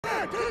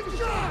take a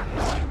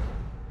shot!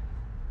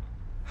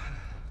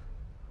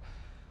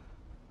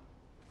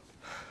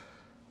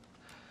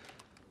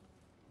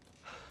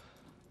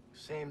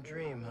 Same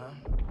dream, huh?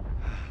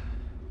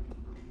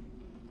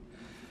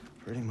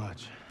 Pretty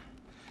much.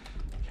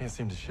 Can't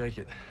seem to shake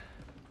it.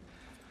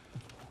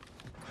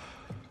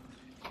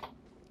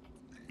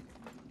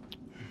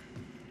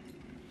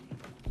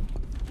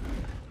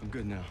 I'm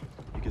good now.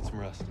 You get some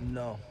rest.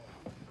 No.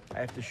 I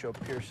have to show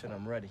Pearson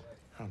I'm ready.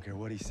 I don't care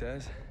what he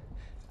says.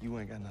 You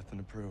ain't got nothing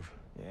to prove.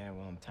 Yeah,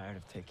 well, I'm tired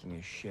of taking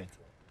his shit.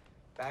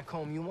 Back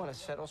home, you want to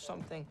settle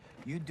something,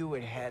 you do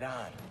it head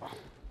on.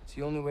 It's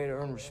the only way to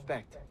earn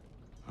respect.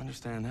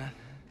 Understand that?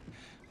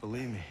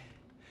 Believe me,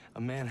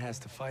 a man has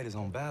to fight his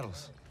own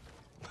battles.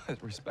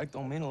 But respect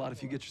don't mean a lot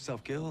if you get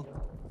yourself killed.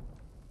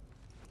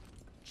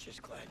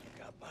 Just glad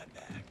you got my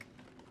back.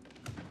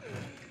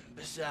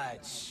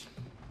 Besides,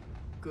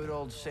 good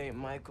old St.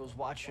 Michael's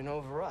watching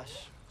over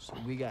us, so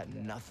we got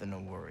nothing to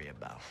worry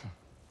about.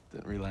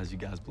 Didn't realize you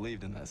guys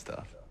believed in that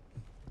stuff.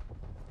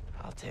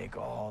 I'll take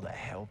all the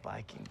help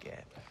I can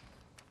get.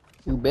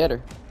 You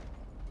better.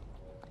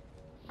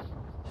 So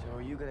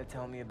are you gonna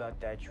tell me about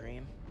that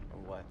dream, or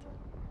what?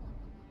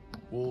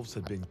 Wolves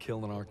had been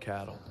killing our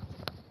cattle.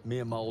 Me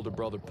and my older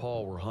brother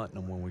Paul were hunting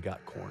them when we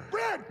got cornered.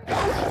 Red! Red,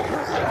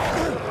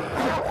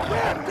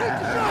 take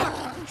the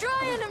shot! I'm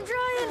trying!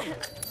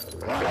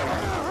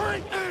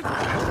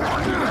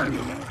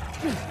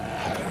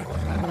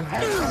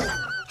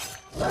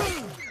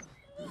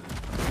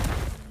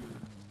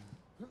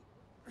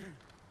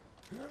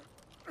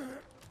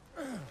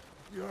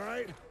 You all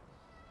right?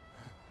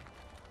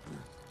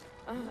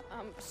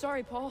 I'm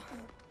sorry, Paul.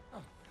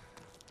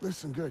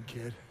 Listen good,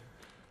 kid.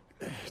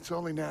 It's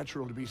only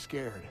natural to be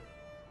scared.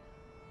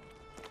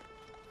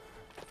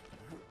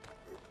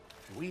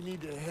 We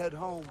need to head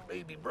home,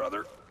 baby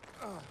brother.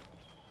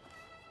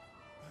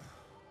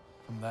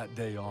 From that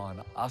day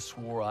on, I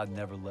swore I'd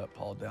never let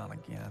Paul down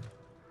again.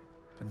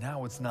 But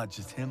now it's not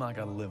just him I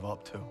gotta live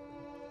up to.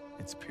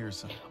 It's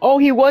Pearson. Oh,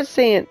 he was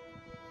saying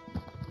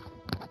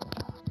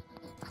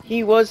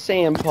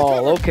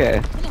Paul,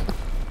 okay.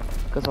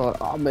 Because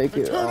I'll make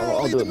it,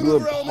 I'll do it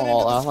good,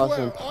 Paul. I'll have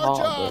some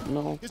Paul, but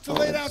no. Is to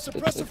lay down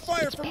suppressive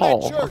fire it's from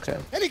Paul, that church.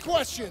 okay. Any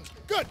questions?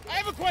 Good. I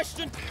have a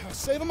question.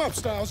 Save them up,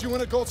 Styles. You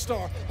win a gold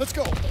star. Let's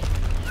go. I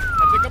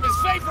think I'm his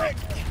favorite.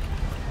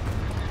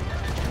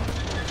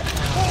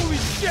 Holy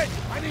shit!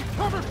 I need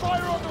cover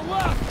fire on the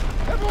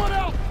left. Everyone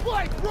else,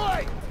 flank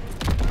right.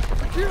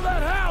 Secure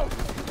that house.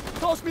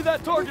 Toss me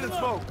that target and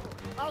smoke.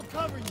 I'll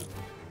cover you.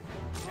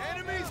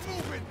 Enemies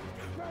moving.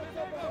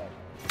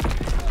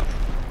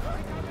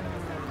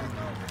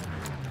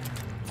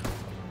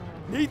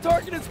 Need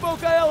target and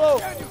smoke, ILO.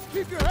 Daniels,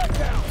 keep your head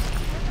down.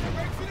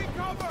 Exiting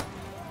cover.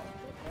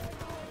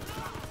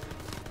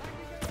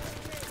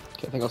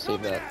 Okay, I think I'll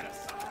save that.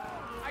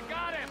 I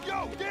got him.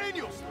 Yo,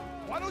 Daniels,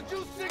 why don't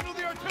you signal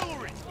the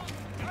artillery?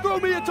 Throw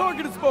me a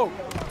target and smoke.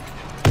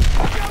 I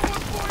got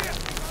one for you.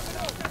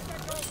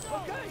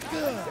 Okay.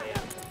 Good.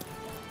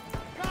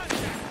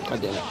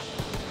 God damn it.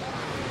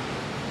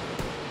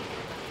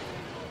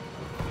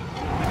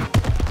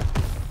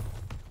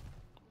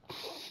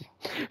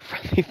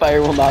 Friendly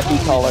fire will not be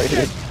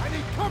tolerated. I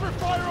need cover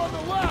fire on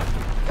the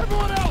left.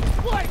 Everyone else,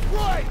 flank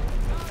right.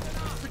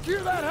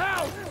 Secure that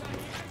house.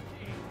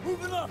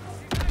 Moving up.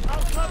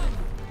 I'll cover you.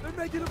 They're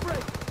making a break.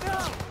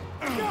 Now.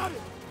 Got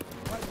it.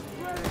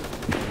 Ready.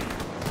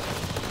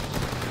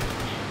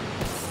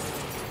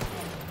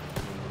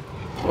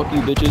 Fuck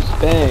you,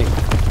 bitches. Bang.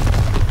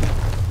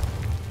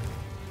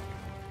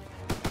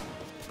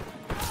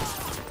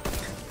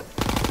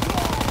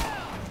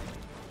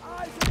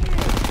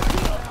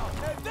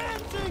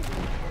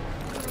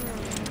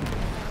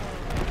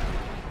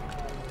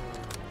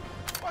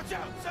 Watch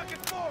out, second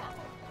floor!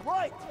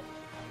 Right!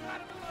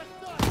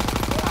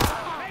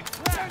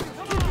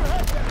 Keep your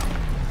head down!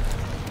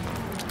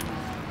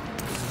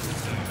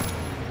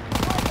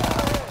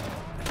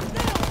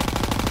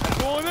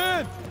 Going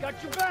in.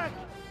 Got your back!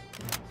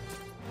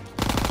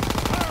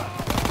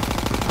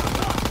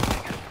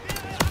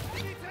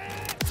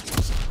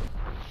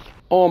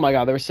 Oh my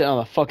god, they were sitting on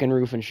the fucking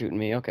roof and shooting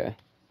me. Okay.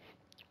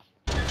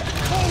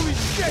 Holy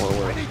shit!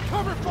 I need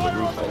cover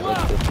fire on the Let's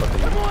left! go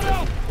fucking- Everyone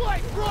else,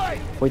 flank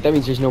right! Wait, that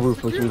means there's no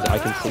roof, which means I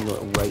can single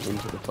it right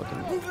into the fucking...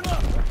 Moving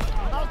up!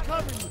 I'll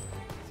cover you!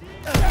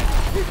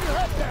 Keep your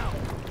head down!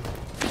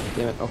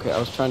 Damn it. Okay, I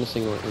was trying to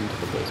single it into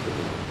the place, but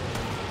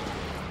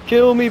didn't.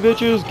 Kill me,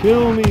 bitches!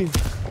 Kill me!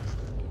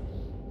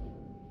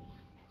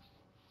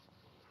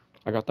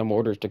 I got the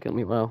mortars to kill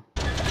me, wow.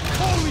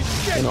 Holy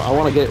shit! You know, I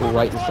want to get it Cover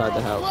right fire inside on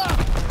the house. left.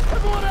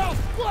 Everyone else,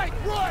 flank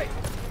right!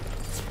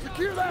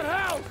 Secure that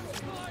house!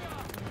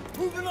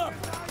 Moving up!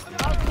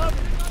 I'll cover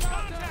you!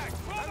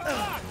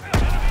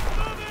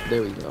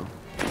 There we go.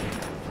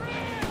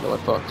 No, I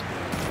fucked.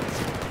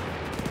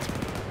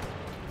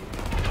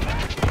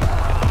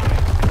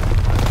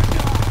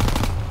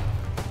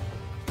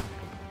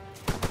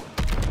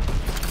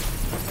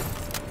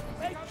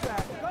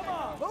 Come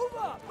on! Move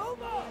up!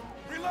 Move up!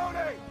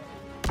 Reloading!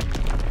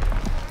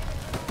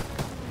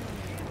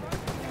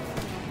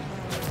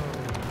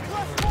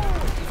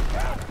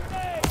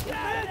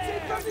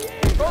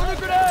 Throw the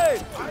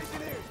grenade!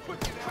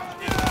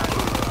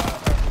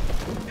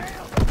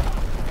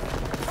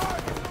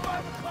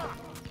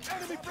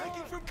 Enemy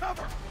breaking from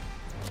cover!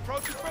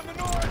 Approaching from the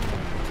north to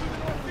the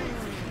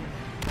northeast!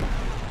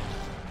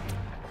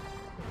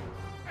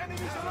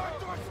 Enemies on our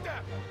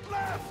doorstep!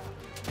 Left!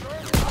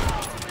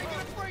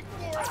 Making a break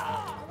for it!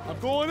 I'm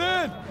going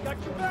in!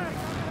 Got your back!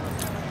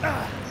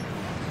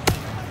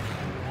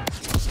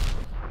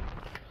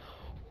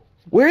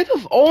 Where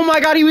the oh my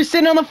god, he was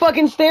sitting on the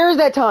fucking stairs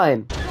that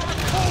time!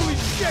 Holy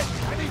shit!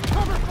 I need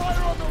cover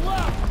fire on the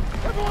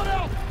left! Everyone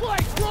else,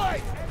 flank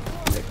right!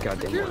 Goddamn.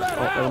 Secure Oh, that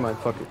never house. mind.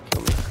 Fuck it.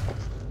 Kill me.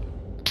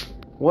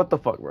 What the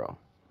fuck, bro?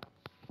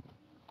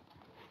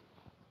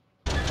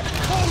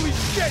 Holy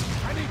shit!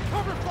 I need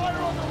cover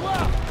fire on the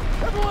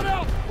left! Everyone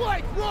else,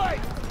 flank right!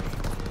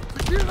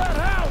 Secure that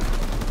house!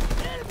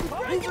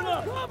 Moving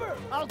up! Cover!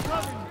 I'll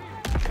cover you!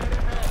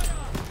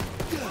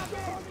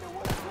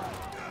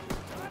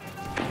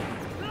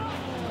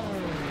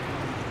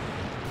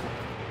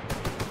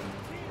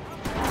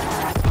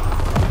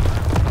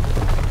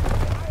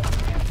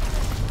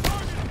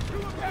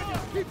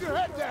 Keep your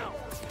head down!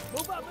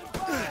 Move up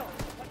and fire!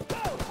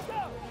 Go!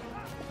 Go!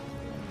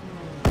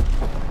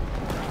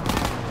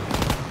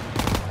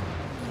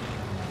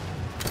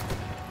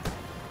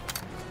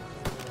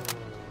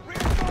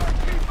 Reinforce,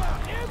 keep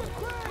up! Near the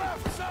crane!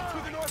 Left side!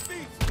 To the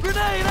northeast!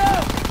 Grenade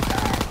out!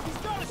 He's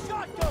got a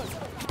shotgun!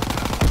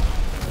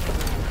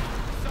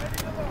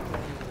 Sighting along!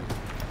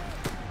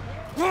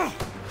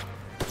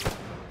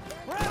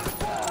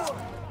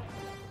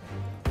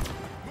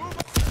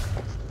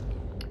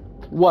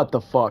 What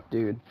the fuck,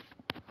 dude?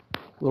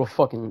 Little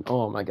fucking.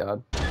 Oh my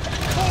god.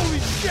 Holy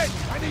shit!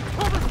 I need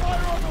cover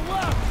fire on the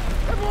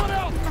left! Everyone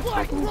else,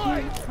 flank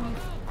right!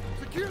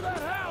 Secure that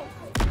house!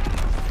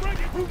 Bring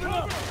it! Moving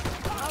up!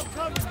 I'll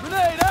cover you!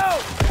 Grenade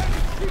out!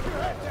 Keep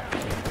your head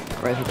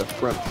down! Right through the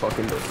front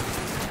fucking door.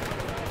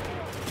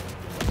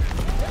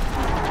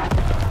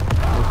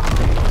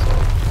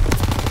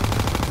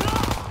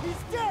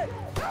 He's dead!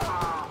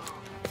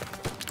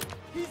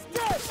 He's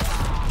dead!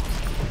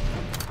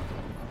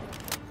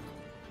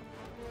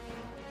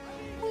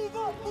 Move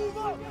up! Move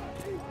up!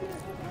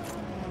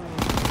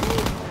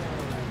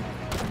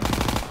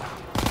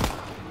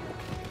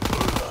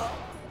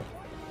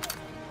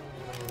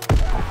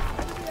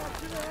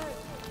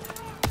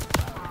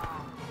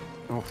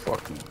 Oh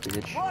fuck you,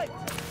 bitch. Right!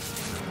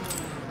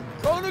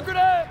 Throw the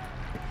grenade!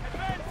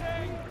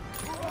 Advancing!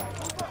 Move up!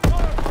 Move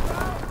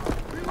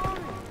up!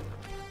 Reloading!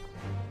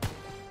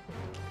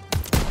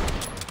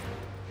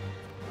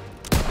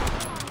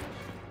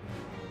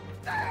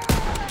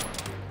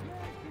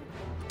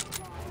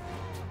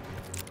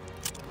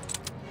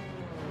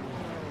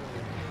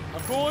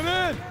 I'm going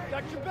in!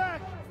 Got your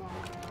back!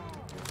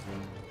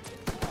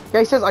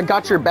 Guy says I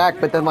got your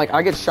back, but then like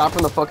I get shot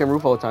from the fucking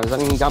roof all the time. Does that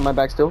mean he got my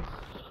back still?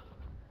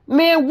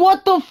 Man,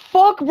 what the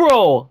fuck,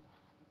 bro?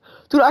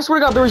 Dude, I swear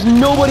to God, there was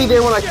nobody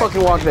there when I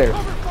fucking walked there.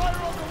 Cover fire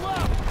on the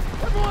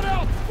left! Everyone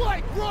else,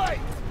 flank right!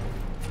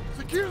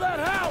 Secure that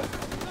house!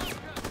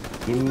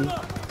 Give me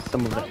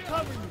some of that I'll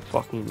cover you!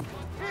 fucking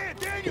Here,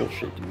 Daniel!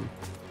 bullshit, dude.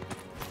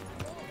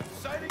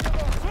 Sighting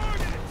along!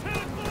 Target at 10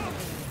 o'clock!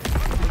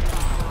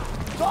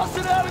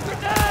 Tossing out a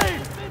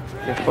grenade!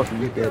 Yeah,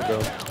 fucking you dead, bro.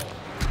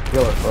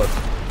 Yo, fuck.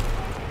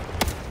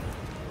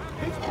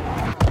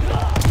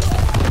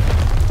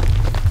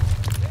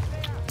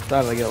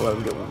 Thought I gotta let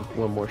him get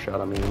one more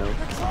shot on me, you know.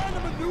 They're trying to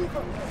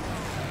maneuver!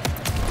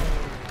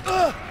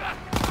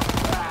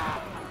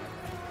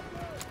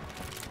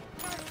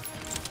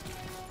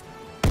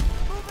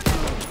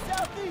 Moving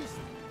southeast!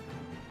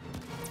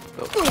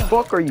 What the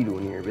fuck are you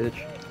doing here,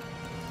 bitch?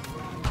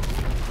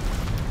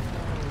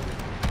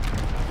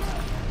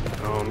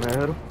 Oh,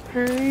 metal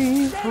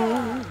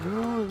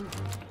paper,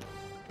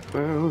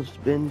 world's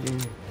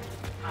bending.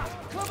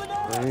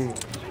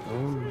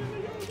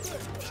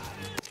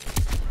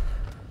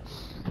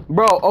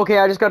 Bro, okay,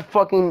 I just got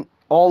fucking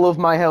all of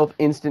my health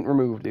instant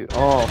removed, dude.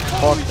 Oh,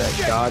 fuck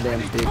that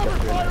goddamn big Cover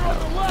up fire on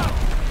the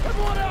left!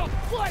 Everyone else,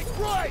 flank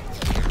right!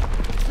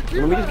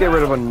 Secure Let me that just get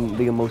rid of house.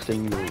 the most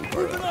annoying part.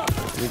 Moving up!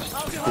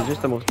 It's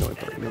just the most annoying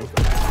part, you know?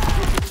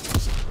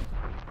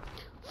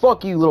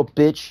 Fuck you, little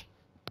bitch.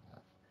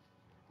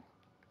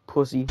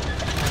 Pussy.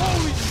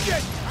 Holy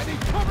shit! I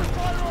need cover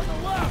fire on the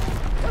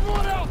left!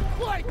 Everyone else,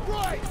 flank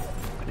right!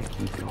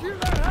 Secure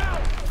that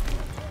house!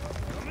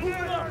 Moving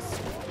up!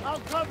 I'll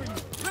cover you!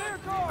 Rear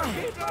guard!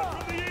 Keep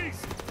up from the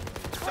east!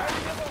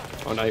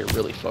 Oh, now you're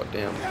really fucked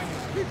down.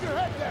 Keep your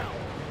head down!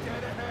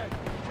 Dead ahead!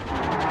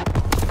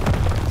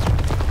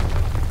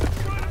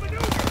 Trying to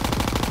maneuver!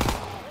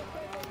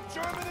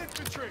 German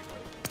infantry!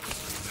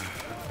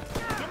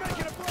 They're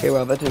making a break! Okay,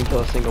 well, that didn't kill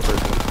a single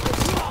person.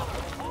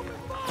 Open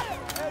fire!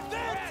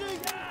 Advancing!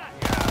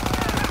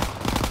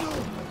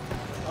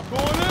 I'm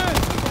going in!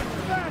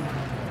 Back!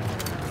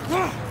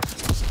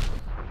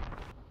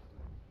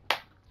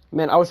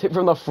 Man, I was hit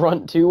from the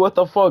front too. What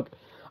the fuck?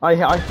 I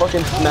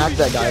fucking smacked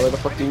that guy. What the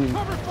fuck do you mean?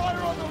 Cover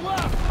fire on the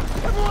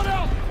left! Everyone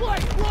else,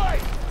 flank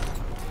right!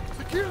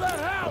 Secure that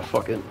house!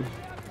 Fucking.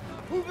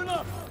 Moving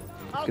up!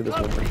 Let's do this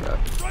one more shot.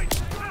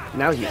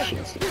 Now's your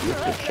chance to be a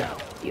big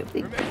shot. Be a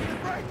big.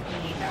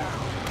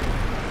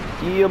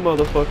 Yeah,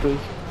 motherfuckers.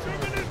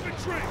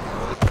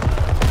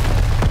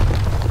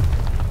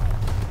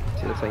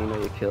 See, that's how you know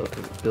you kill,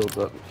 because it builds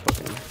up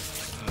fucking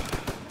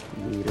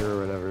meter or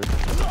whatever.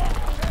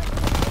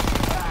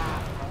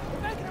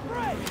 Making a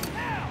break!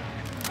 Now!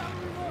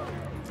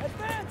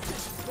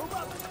 Advance! Move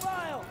up the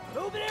mile!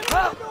 Move it in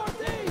from the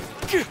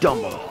northeast! Dumb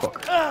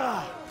motherfucker.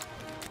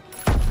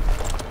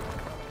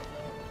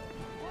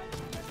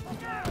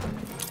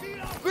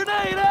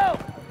 Grenade out!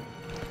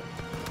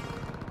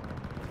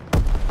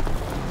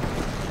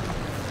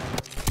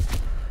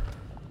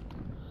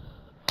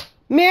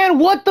 Man,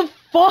 what the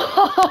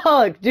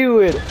fuck,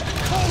 dude?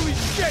 Holy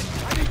shit!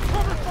 I need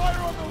cover fire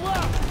on the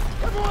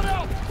left! Everyone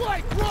else,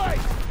 flank right!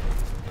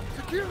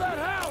 Secure that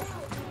house!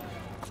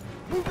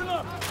 Moving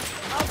up!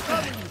 I'll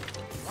cover you!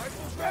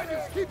 Rifles ready!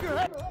 Keep your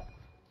head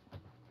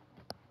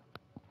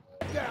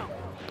down!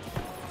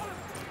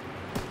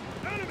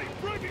 Enemy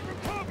breaking from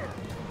cover!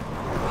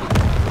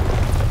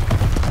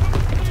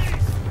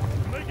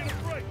 Making a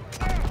break!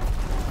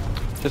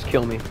 Just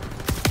kill me.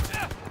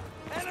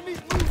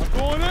 Enemies moving! I'm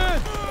going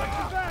in!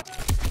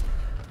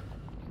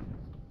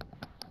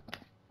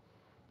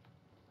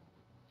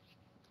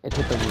 It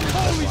hit the roof.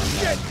 Holy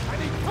shit! I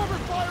need cover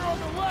fire on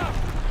the left!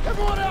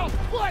 Everyone else,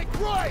 flank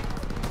right!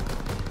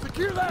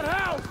 Secure that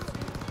house!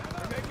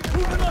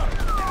 Moving up!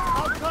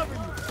 I'll cover you!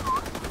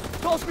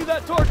 Toss me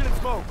that target and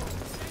smoke!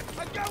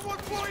 I got one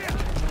for you!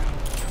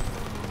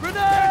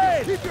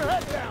 Grenade! Keep your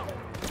head down!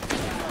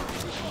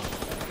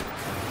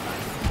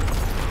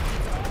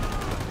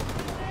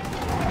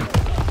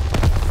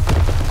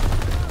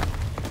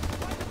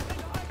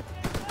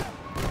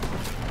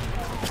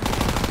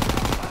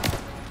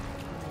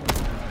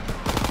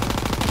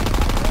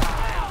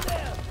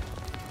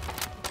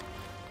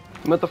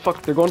 What the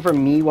fuck? They're going for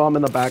me while I'm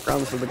in the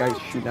background, so the guy's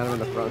shooting at him in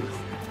the front.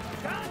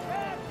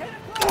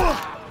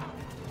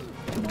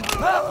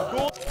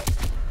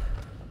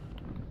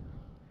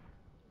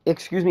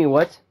 Excuse me,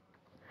 what?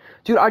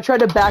 Dude, I tried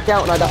to back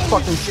out and I got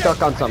fucking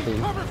stuck on something.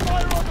 Cover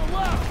fire on the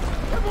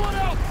left! Everyone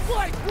else,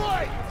 flank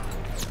right!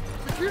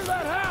 Secure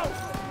that house!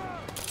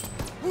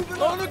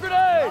 Moving on the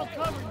grenade! I'll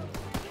cover you!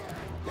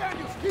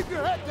 Daniels, keep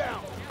your head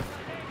down!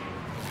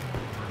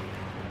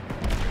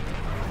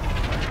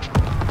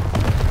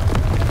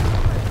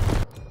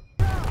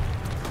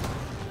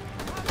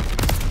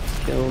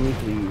 Kill me,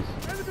 please.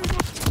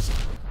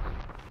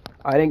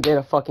 I didn't get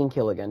a fucking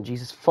kill again.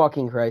 Jesus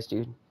fucking Christ,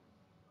 dude.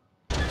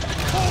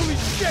 Holy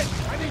shit!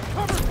 I need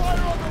cover fire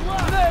on the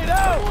left! Grenade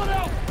out! Everyone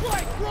else,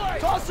 flank right!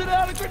 Toss it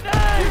out a grenade! Keep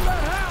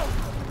that house!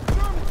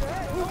 Germans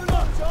ahead! Moving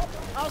up,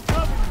 I'll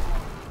cover you!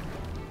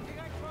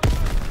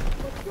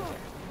 Let's go!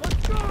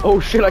 Let's go! Oh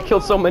shit, I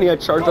killed so many I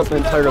charged up the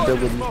entire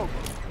ability. Move up!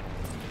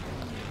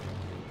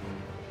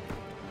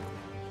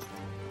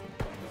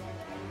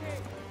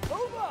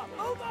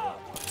 Move up!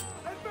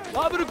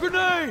 Lobbing a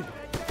grenade!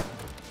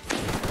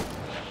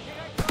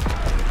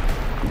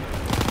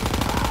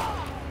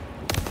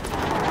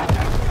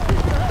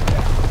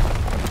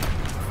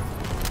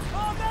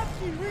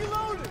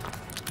 Reloaded!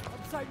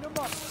 I'm sighting them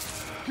up.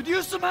 Could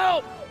use some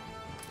help!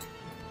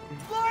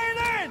 Flying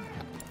in!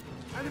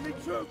 Enemy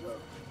troops!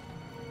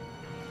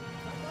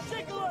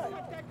 Shake a leg!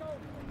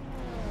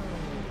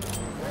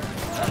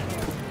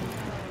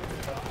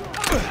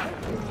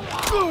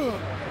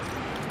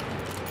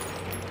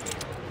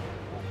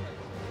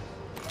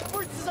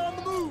 Fritz is on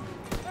the move!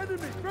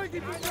 Enemy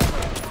breaking from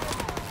cover!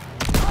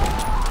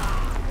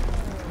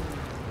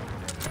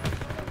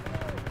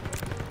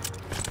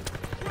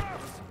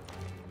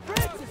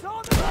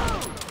 On the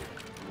road!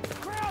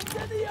 Crowds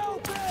in the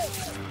open!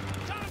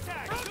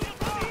 Contact!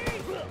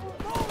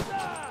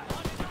 Bullseye!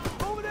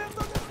 Moving in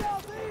from the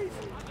southeast!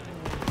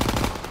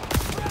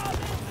 Crowd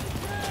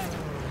infantry!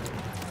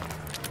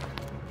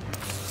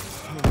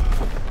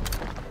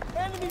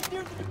 Enemies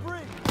near the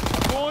debris!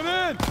 I'm going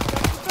in!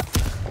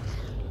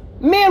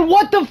 Man,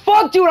 what the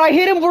fuck, dude? I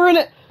hit him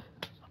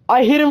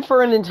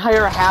for an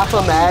entire half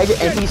a mag,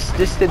 and he's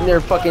just sitting there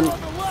fucking.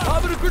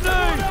 Lobbing a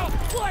grenade!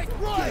 Flank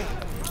right!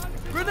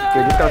 Grenade!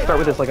 Okay, just gotta start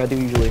with this like I do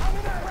usually.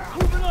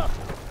 Moving up!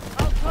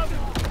 I'll cover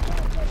you!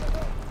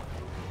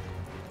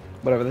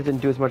 Whatever, that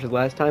didn't do as much as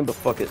last time, but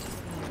fuck it.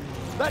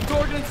 That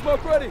target and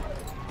smoke ready!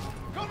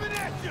 Coming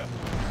at you!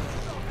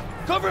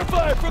 Cover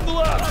fire from the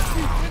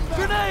left!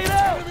 Grenade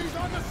out! Enemies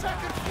on the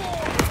second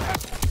floor!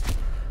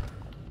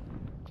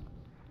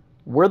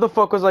 Where the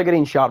fuck was I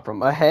getting shot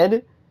from?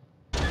 Ahead?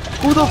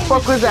 Who the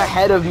fuck was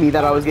ahead of me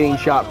that I was getting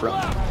shot from?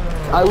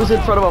 I was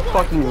in front of a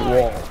fucking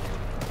wall.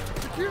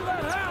 Secure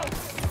that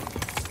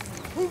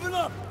house! Moving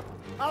up!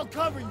 I'll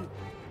cover you!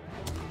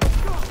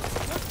 Let's go!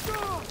 Let's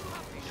go!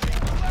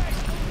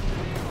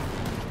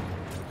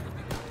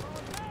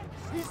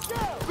 He's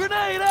down!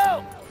 Grenade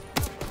out!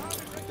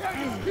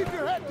 Daniels, keep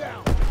your head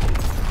down!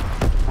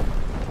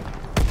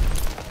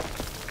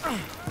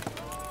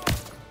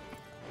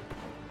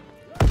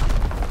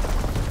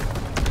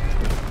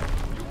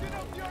 You get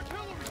up the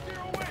artillery,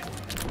 steer away!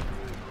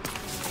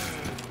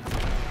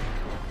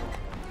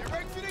 Get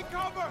ready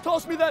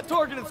Toss me that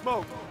target and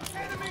smoke.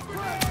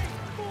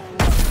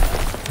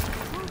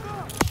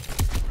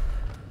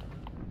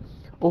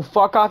 Oh,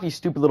 fuck off, you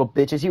stupid little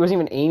bitches. He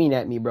wasn't even aiming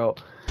at me, bro.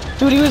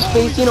 Dude, he was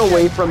facing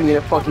away from me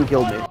and it fucking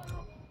killed me.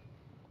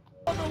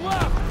 On the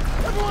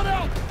left! Everyone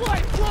else,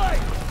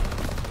 flank!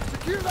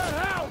 Secure that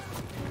house!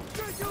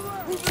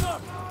 Moving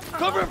up!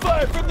 Cover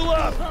fire from the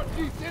left.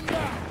 Southeast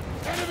inbound!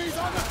 Enemies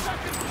on the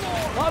second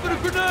floor! Lobbing a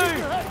Keep your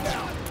grenade. head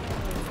down!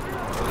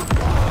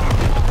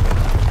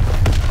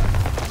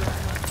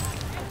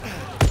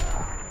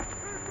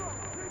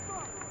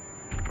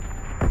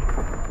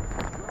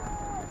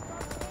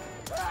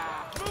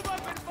 Move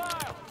up and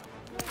file.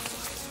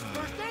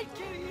 First aid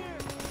kit here.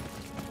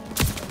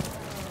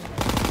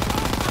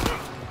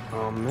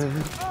 I'm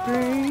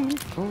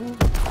grateful.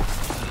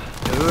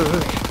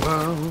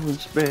 World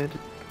spread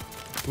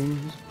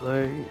his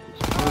place.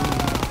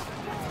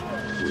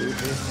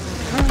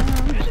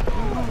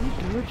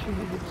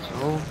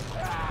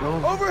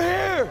 Over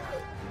here.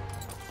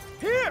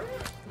 Here.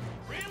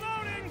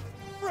 Reloading.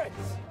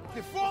 Fritz,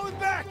 they're falling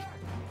back.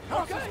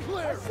 House is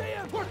clear!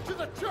 Push to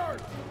the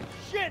church!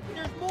 Shit,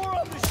 there's more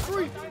on the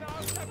street.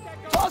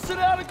 Tossing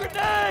out a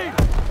grenade.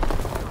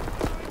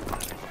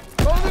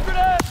 Throw the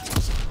grenade.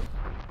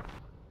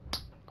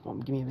 Come on,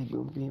 give me a big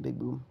boom, give me a big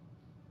boom.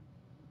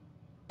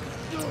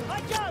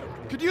 I got him.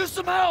 Could use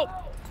some help.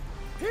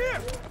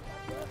 Here.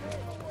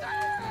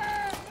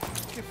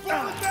 They're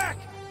falling back.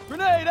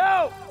 Grenade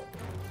out.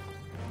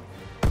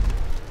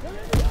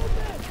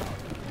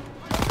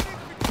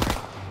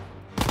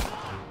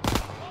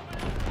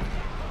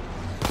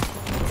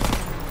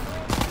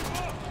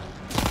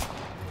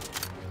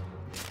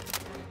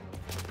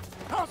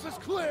 House is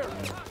clear!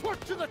 Push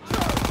to the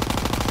church!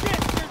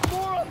 Shit, there's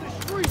more on the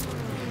street.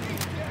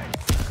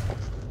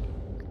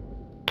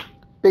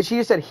 Bitch, he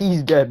just said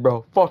he's dead,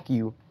 bro. Fuck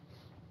you.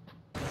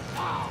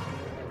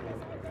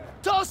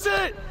 Toss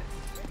it.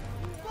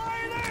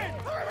 Fire in.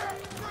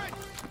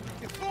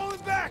 They're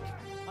falling back.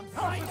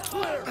 House is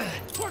clear!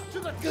 Push to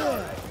the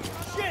church!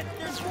 Shit,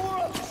 there's more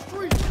on the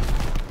street.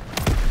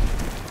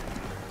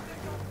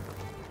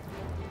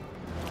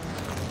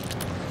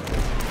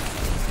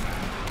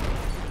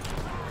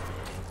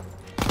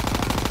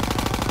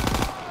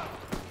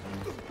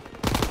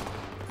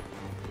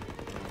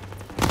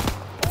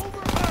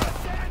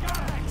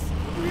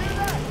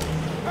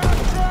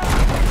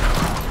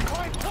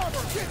 Find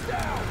cover! Get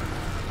down!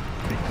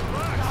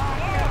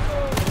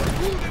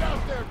 Wounded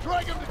out there!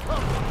 Drag him to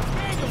cover!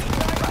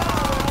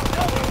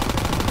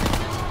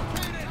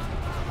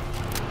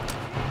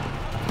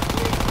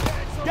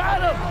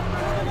 Got him.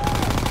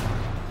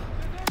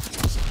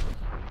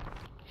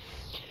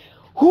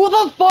 Who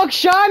the fuck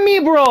shot me,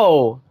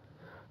 bro?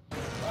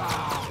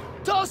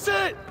 Toss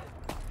it.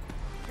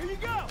 Here you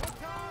go.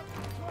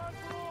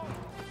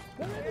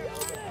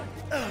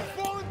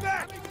 Falling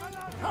back.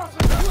 House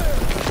is clear!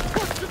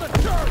 Push to the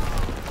church!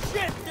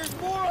 Shit, there's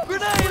more on the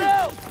Grenade street.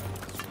 out.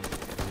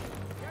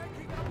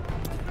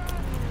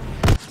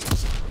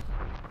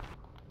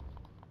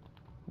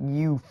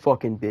 You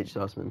fucking bitch,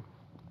 Sussman.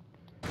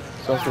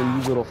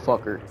 Sussman, you little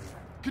fucker.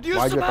 Could use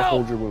Why'd you some have to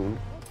hold help. your wound?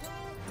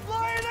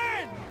 Flying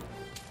in.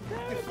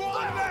 They're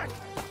falling back.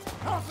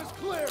 House is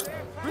clear!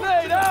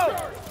 Grenade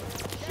out.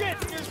 Shit,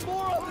 there's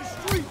more on the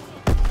street.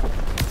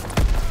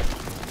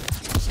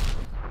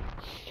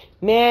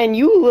 Man,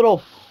 you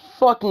little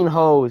fucking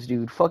hoes,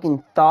 dude.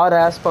 Fucking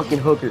thought-ass fucking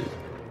hookers.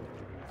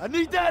 I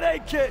need that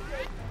aid kit.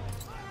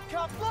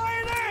 Come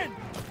flying in.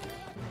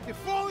 They're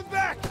falling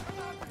back.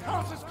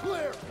 House is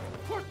clear!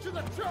 Push to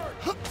the church!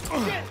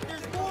 Shit,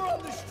 there's more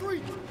on the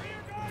street.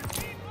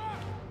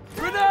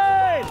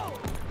 Grenade.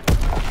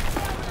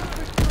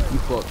 You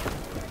fuck.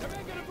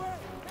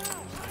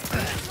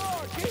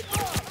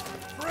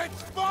 Fritz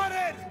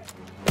spotted.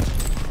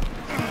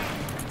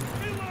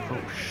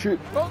 Oh, shit.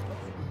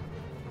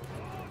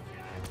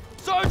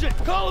 Sergeant,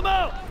 call him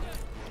out.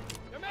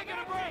 They're making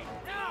a break.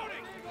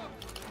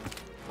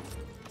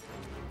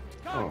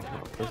 Oh,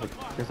 no.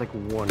 There's like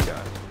one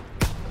guy.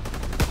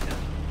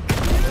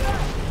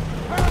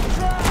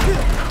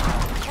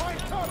 Find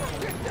cover!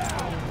 Get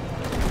down!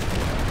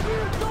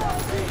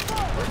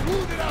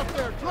 Wounded out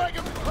there! Drag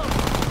him to cover!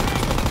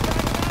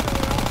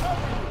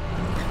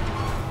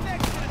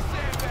 Next to the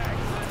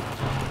sandbags.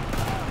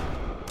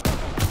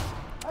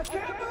 I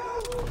can't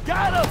move!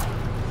 Got him.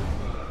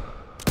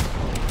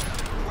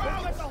 Wow,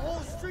 that's a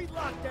whole street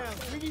lockdown.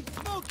 We need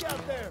smoke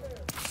out there.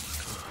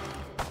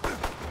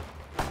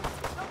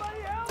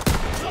 Somebody help!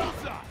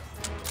 Bullseye!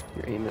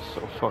 Your aim is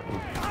so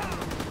fucking...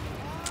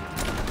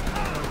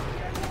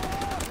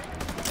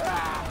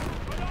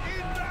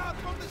 Inbound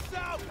from the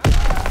south.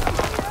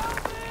 Help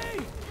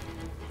me!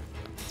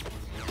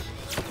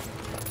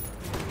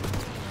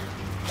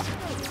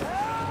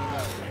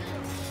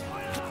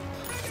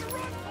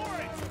 Run for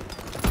it!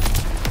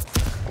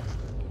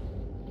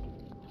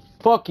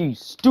 Fuck you,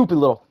 stupid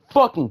little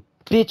fucking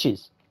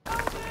bitches.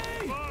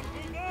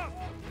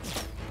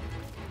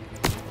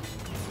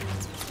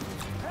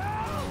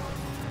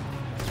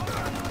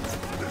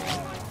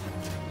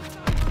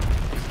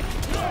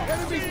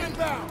 Enemies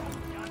inbound!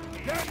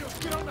 Daniels,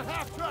 get on the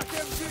half-track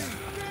MG!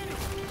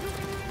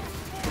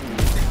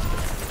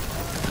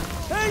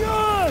 Hang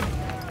on!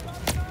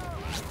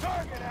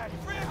 Target at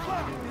 3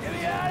 o'clock. Get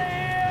me out of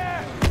here!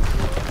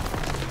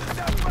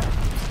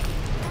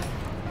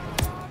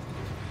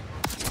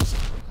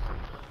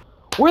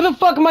 Where the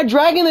fuck am I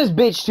dragging this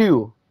bitch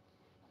to?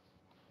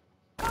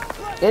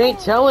 It ain't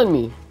telling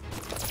me.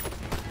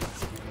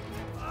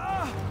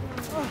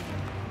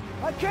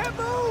 I can't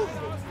move!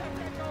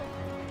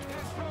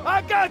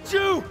 I got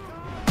you!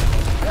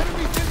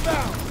 Enemies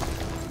inbound!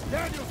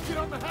 Daniels, get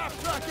on the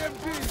half-track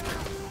MG!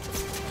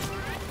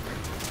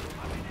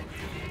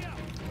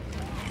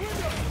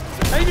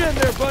 Hang in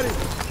there, buddy!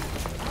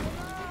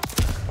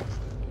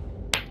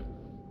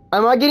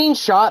 Am I getting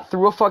shot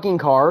through a fucking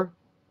car?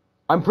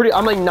 I'm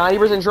like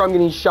 90% sure I'm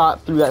getting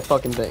shot through that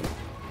fucking thing.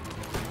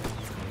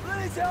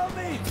 Please help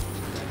me!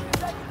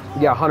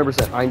 Yeah,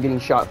 100%. I'm getting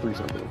shot through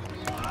something.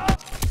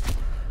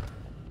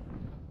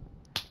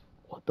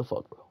 What the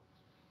fuck, bro?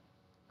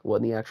 What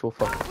in the actual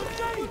fuck? Let's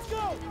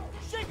go!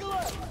 Shake a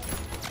leg!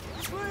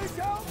 Please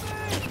help me!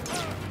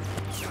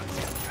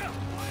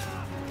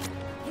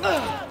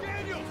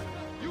 Daniels!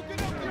 You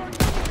get up there!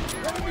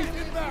 Enemies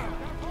inbound!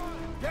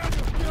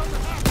 Daniels, get on the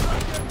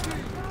half-track MG!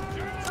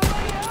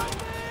 Somebody help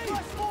me!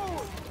 Push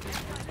forward!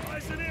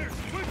 Eyes and ears,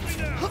 quickly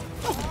now!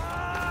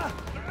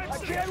 I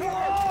can't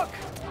walk!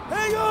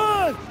 Hang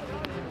on!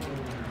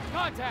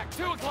 Contact,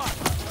 2 o'clock!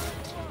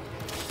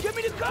 Get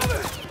me to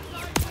cover!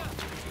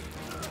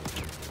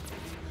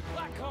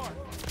 Black car!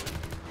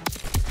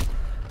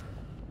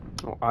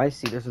 Oh, I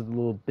see. There's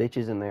little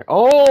bitches in there.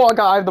 Oh,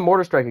 I have the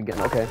mortar strike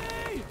again. Okay.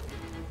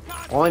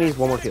 All I need is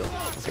one more kill.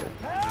 Okay.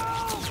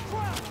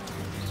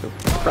 So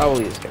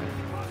probably this guy.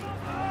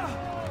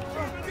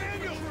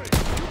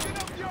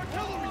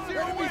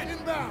 Enemies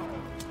inbound!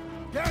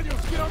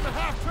 Daniels, get on the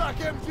half-track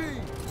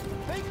MG!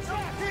 Take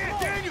track! Here,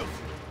 Daniels!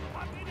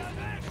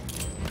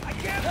 I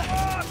can't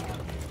walk!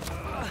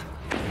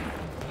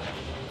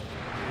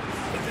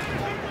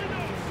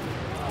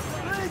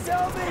 Please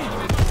help me!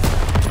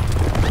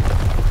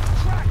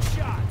 Track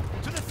shot!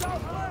 To the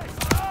southwest!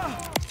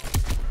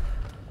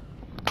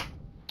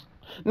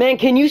 Man,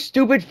 can you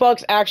stupid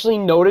fucks actually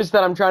notice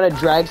that I'm trying to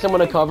drag someone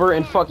to cover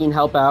and fucking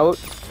help out?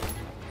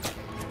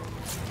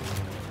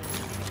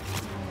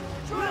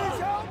 Please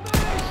help me!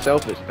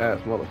 Selfish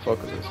ass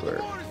motherfuckers, I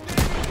swear.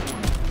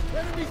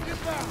 Enemies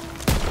inbound!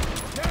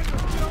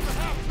 Daniels, get on the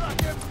half-track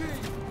MG!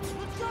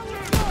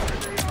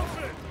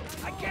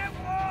 I can't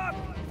walk!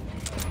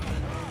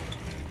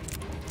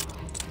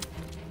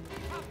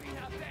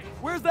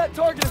 Where's that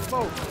target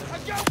smoke? I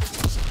got...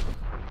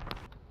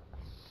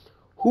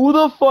 Who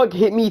the fuck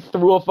hit me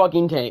through a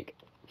fucking tank?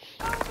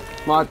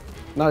 Not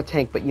a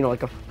tank, but you know,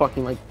 like a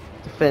fucking like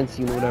defense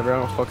unit, whatever. I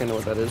don't fucking know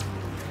what that is.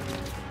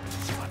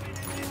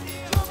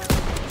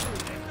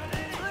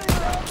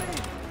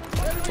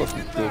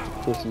 Fucking bitch,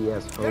 pussy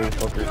ass hoe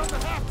fucker.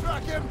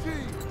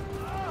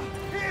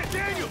 Here,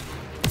 Daniel!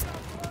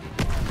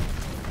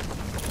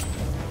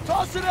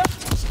 Toss it up!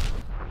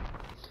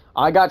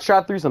 I got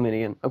shot through something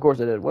again. Of course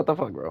I did. What the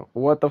fuck, bro?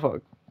 What the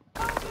fuck?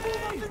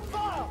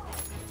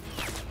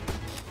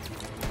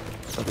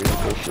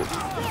 Bullshit.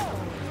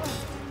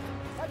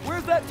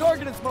 Where's that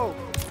target and smoke?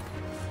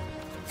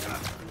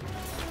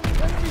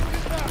 Enemies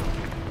inbound!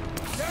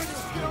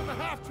 Daniels, get on the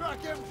half-track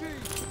MG!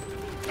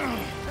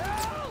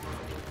 Help!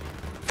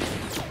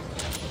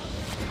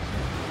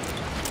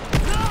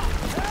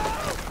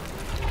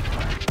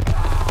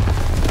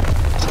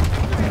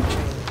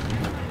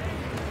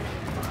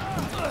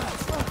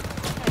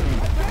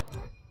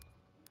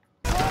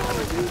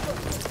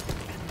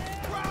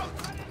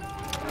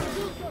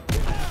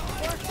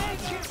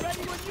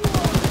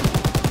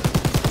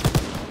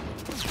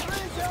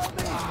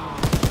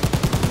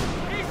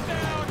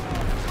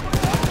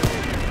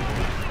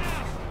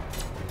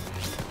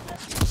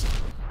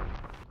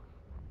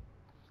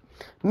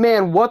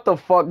 Man, what the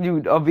fuck,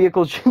 dude? A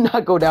vehicle should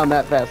not go down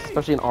that fast,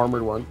 especially an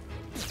armored one.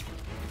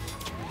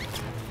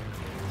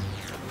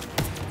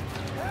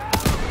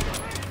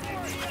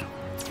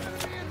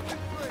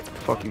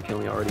 Fuck, you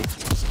killing me already.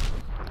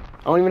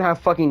 I don't even have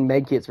fucking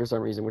med kits for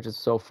some reason, which is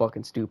so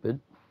fucking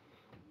stupid.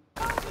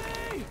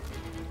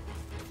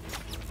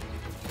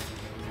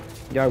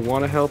 Yeah, I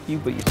want to help you,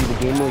 but you see, the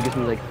game only gives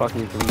me like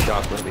fucking 3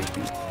 shots worth of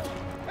HP.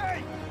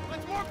 Hey!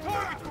 Let's mark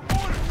targets for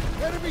Mortar!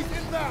 Enemies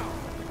inbound!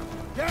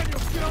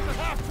 Daniels, get on the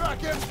half-track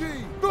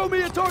MG! Throw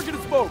me a target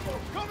and smoke!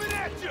 Coming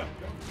at you!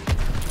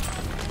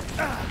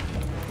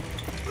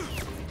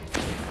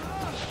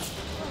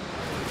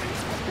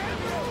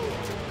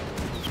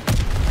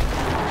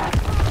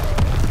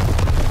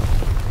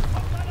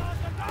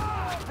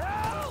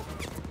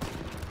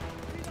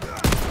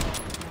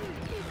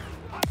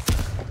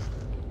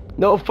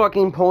 No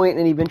fucking point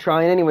in even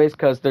trying anyways,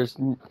 because there's...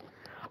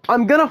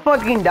 I'm gonna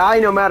fucking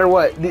die no matter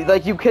what.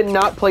 Like, you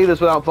cannot play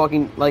this without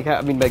fucking, like,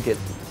 having med kits.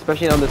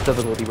 Especially on this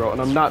difficulty, bro.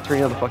 And I'm not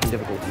turning on the fucking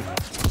difficulty.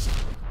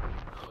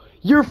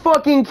 You're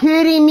fucking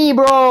kidding me,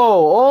 bro!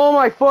 Oh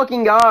my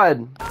fucking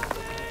god.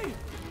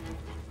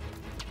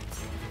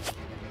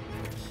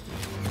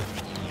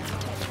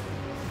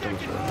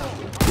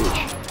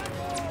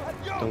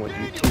 Don't want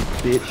you too,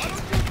 bitch.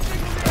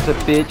 That's a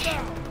bitch.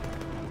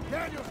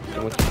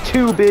 Don't want you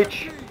too, bitch.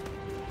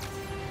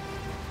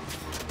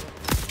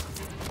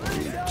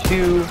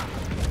 Two.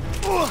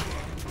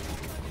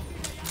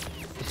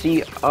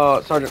 See,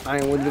 Sergeant,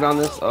 I would get on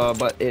this,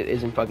 but it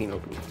isn't fucking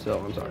open. So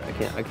I'm sorry, I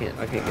can't get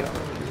on it.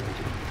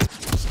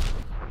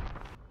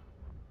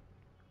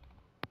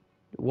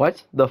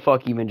 What the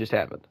fuck even just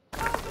happened?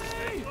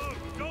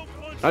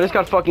 I just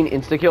got fucking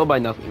insta-killed by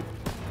nothing.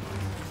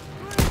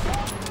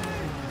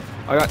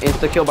 I got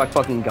insta-killed by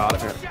fucking God,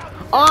 apparently.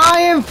 I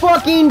am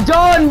fucking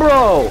done,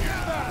 bro!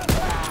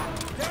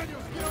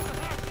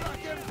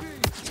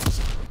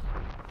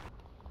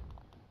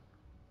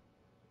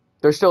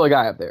 There's still a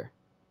guy up there.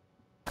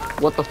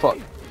 What the fuck?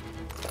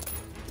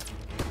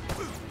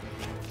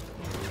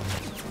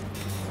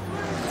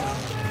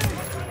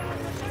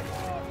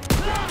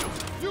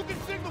 You can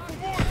signal for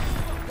more.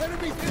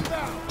 Enemies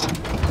inbound.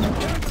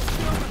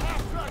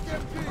 Half-track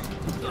MG.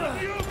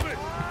 Stupid.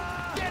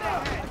 Get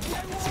out.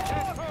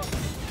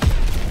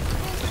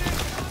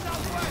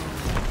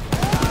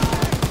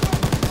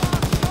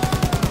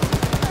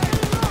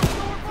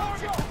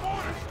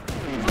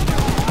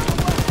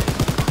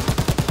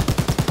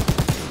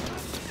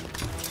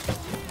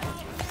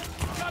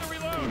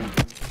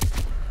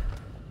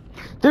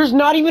 There's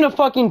not even a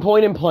fucking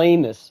point in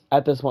playing this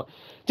at this point.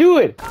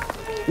 Dude,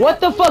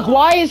 what the fuck?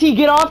 Why is he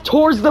get off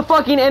towards the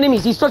fucking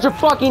enemies? He's such a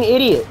fucking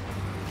idiot.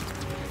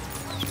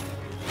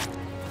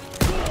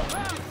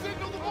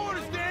 Signal the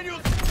mortars,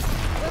 Daniels.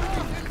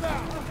 Enemies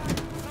inbound.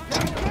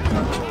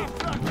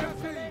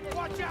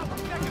 Watch out, the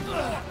second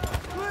floor.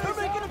 They're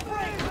making a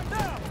break.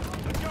 Now.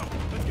 Let's go.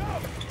 Let's go.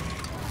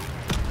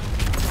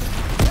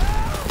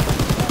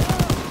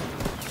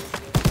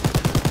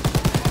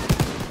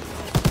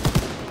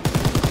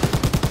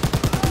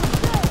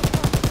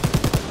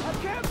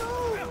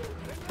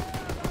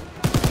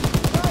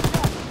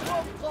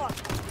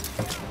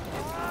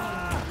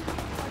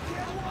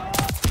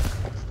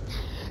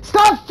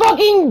 Stop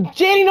fucking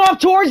jetting off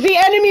towards the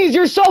enemies!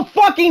 You're so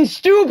fucking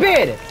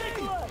stupid!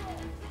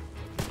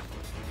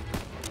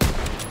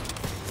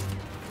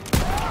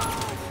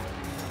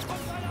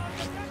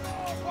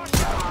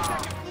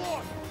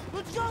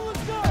 Let's go,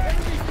 let's go!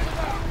 Enemies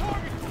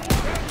inbound.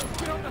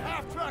 Get on the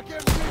half-track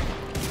MG.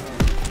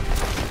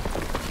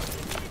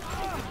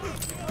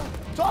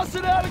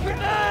 Tossing out a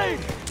grenade!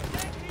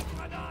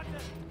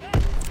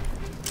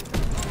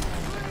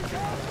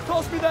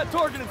 Toss me that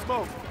target and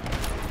smoke.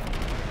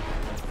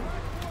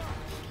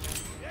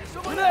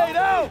 Grenade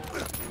out!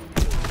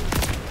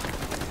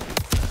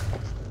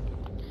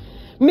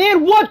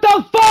 Man, what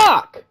the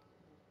fuck?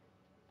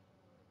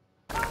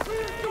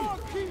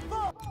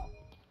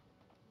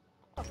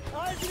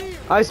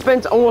 I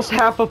spent almost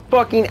half a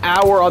fucking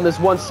hour on this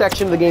one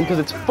section of the game because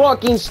it's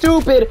fucking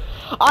stupid.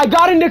 I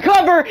got into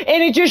cover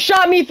and it just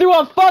shot me through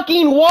a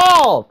fucking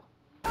wall.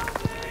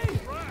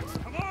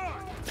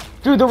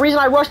 Dude, the reason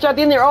I rushed out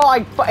in there,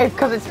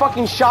 because it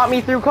fucking shot me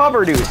through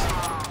cover, dude.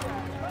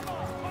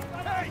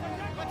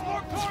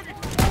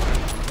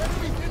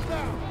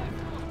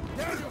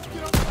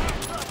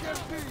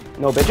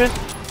 No bitches.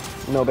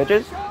 No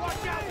bitches.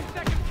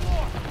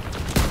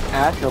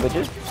 Ass, no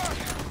bitches.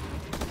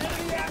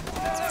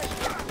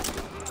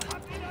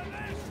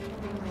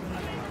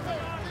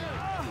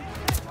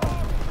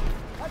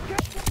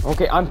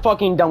 Okay, I'm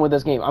fucking done with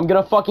this game. I'm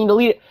gonna fucking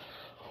delete it.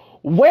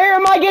 Where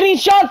am I getting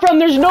shot from?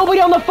 There's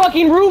nobody on the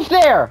fucking roof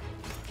there!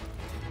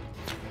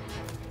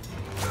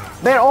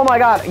 Man, oh my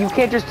god, you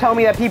can't just tell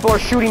me that people are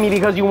shooting me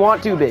because you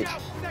want to, bitch.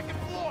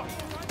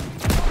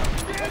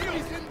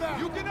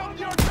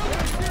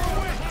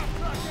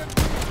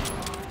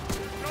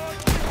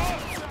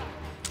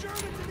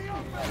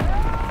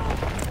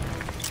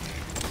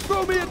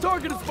 Throw me a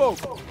target and smoke!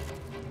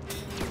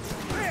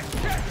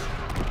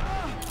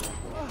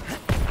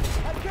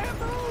 I can't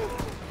move!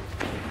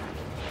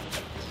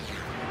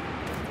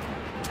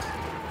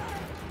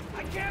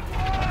 I can't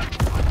move!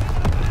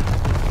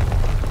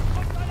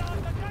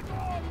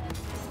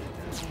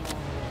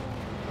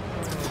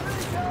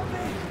 Please help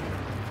me!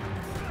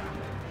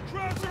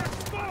 Traps are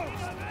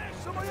exposed!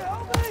 Somebody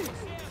help me!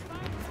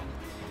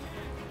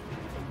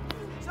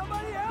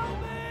 Somebody help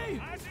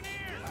me!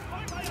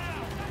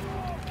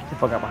 Get the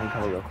fuck out behind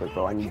cover real quick,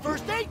 bro. I need you.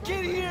 First aid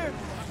kit here!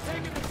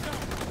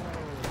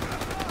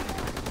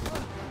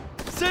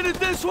 Send it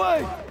this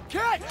way!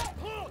 Catch!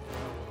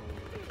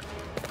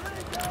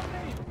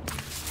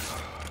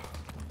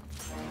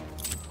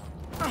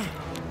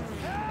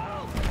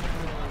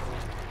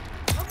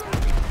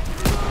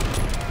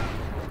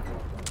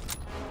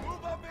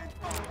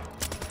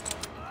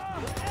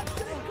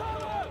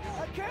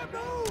 I can't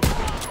move!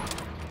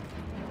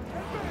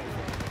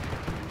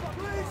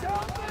 Please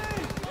help me!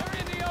 They're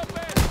in the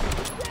open!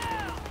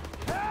 Down!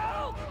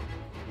 Help!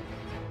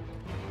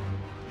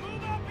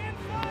 Move up and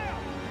fire!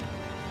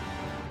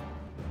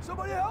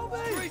 Somebody help me!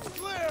 Street's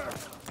clear!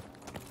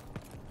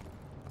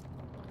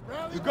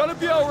 You're gonna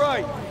be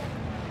alright!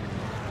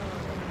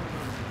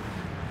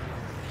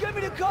 Get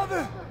me to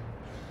cover!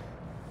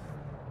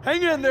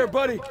 Hang in there,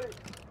 buddy!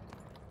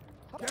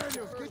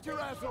 Daniels, get your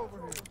ass over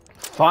here.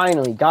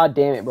 Finally, god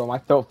damn it, bro. My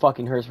throat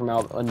fucking hurts from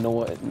how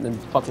annoyed and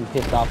fucking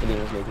pissed off the game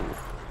was making me.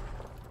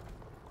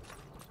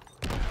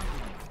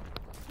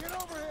 Get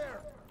over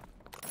here.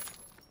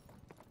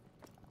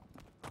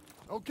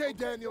 Okay,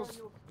 Daniels,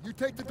 you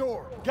take the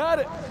door. Got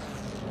it.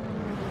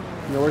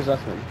 No, where's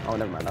Usman? Oh,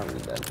 never mind. I don't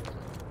need that.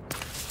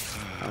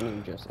 I don't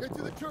need just Get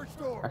to the Usman. church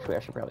door. Actually, I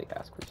should probably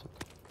ask for something.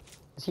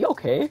 Is he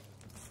okay?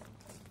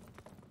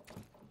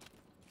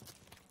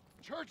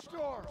 Church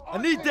door. I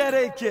need that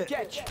aid kit.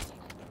 Catch.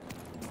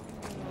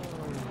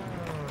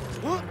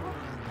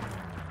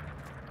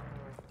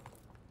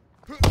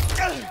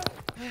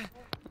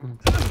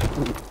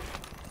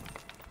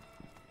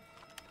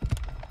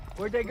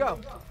 Where'd they go?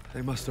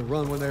 They must have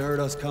run when they heard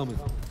us coming.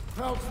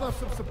 Crowd's left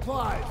some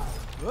supplies.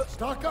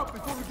 Stock up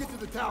before we get to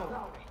the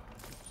tower.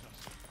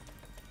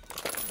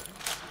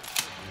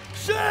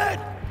 Shit!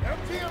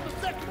 Empty on the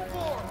second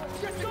floor.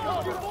 Get the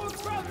cover.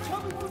 Crowd's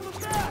coming from the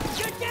back.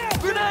 Get down.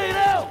 Grenade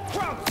out!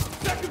 Crowd,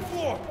 second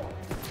floor.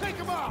 Take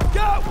him out.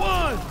 Got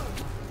one!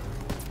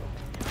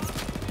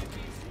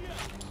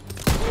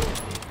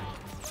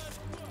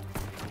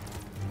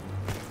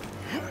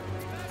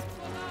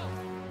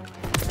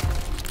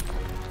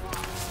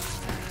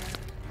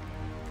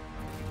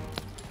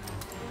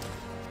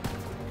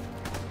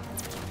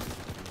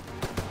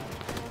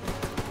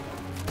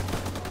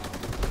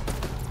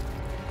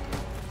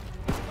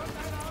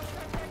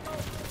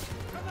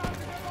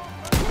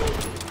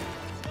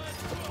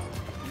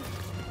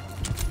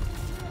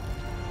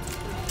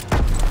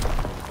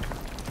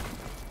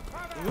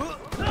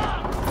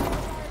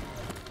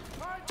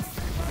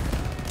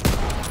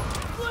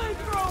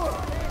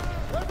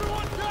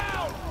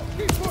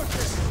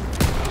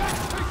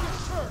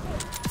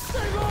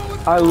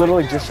 I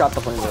literally just shot the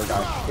flamethrower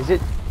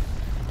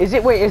guy.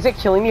 Wait, is it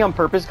killing me on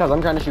purpose because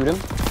I'm trying to shoot him?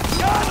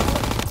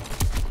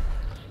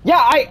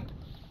 Yeah,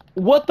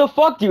 what the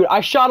fuck, dude?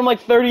 I shot him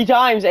like 30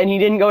 times and he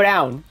didn't go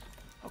down.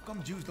 How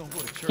come Jews don't go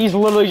to church? He's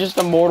literally just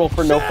immortal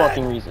for no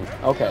fucking reason.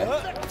 Okay.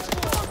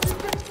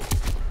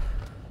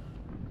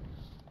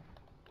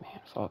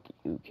 Man, fuck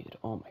you, kid.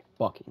 Oh my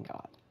fucking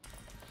god.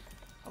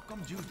 How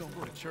come Jews don't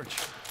go to church?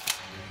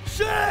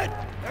 Shit!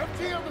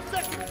 Empty on the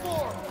second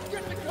floor.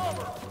 Get the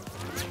cover.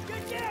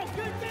 Get down.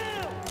 Get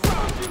down.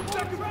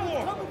 Second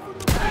floor.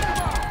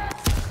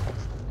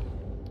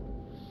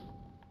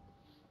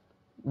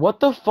 What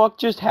the fuck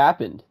just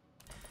happened?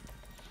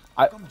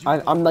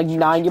 I'm like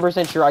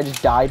 90% sure I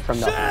just died from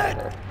nothing right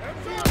there.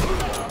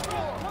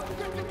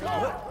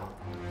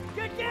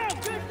 Get down.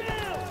 Get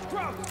down.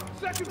 Crouch.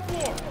 Second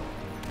floor.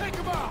 Take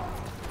him out.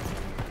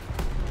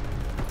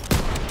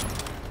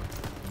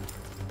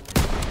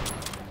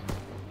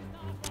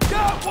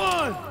 Got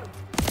one!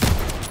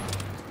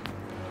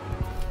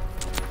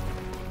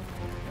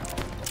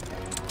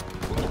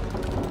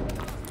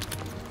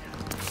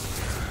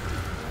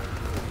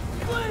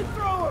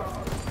 Flamethrower!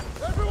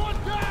 Everyone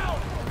down!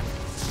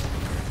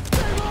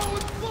 Stay low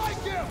and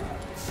flank him!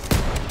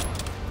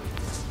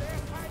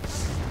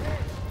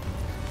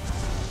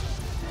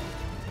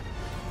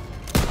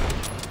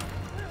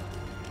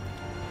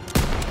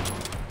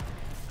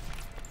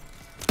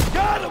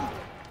 Got him!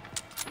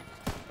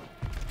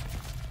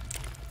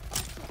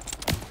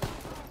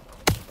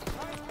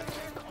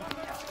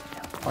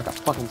 I got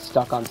fucking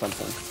stuck on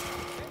something.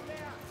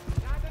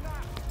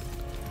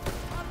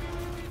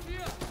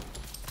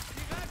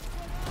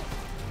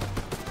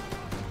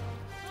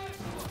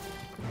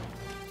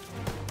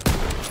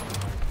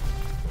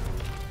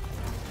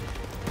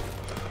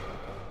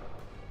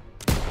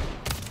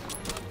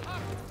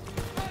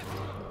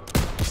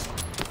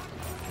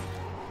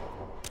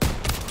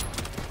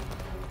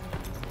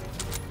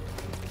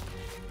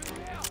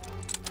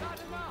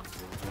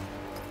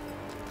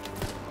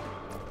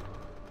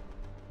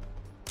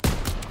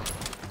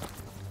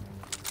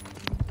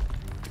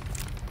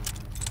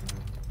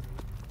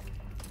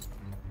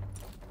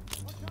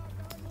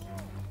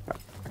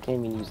 I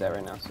can't even use that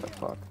right now, so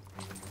fuck.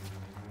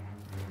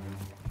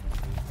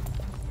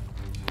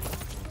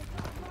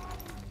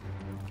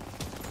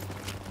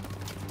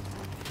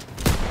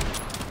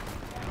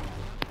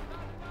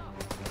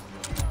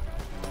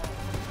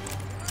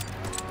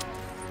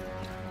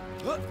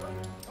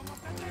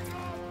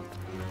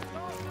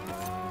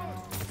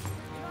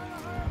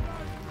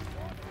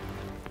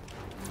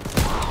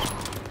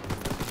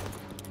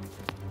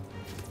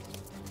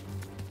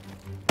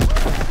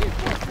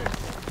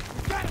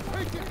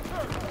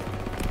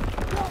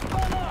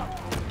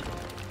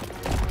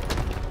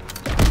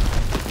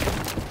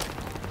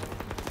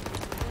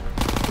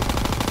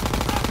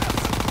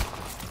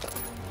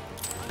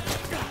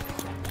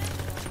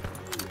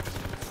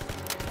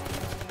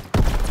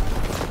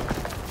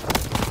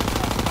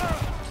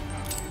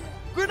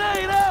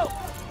 Grenade out!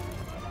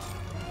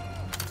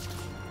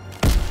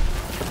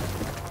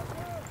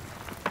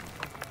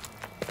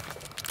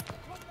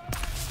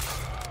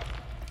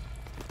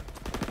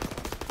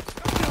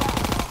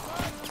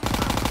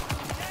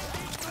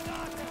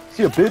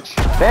 See ya, bitch.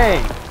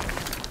 Bang!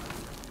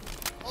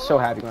 So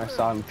happy when I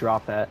saw him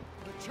drop that.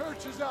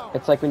 Church is out.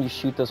 It's like when you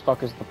shoot those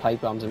fuckers with the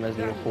pipe bombs in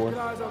Resident Evil 4. Get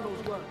eyes on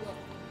those guns.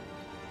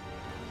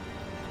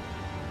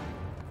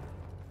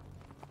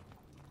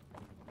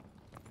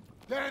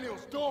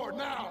 Daniels, door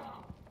now.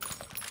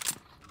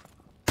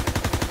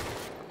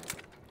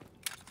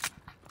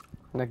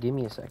 Now give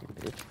me a second,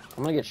 bitch.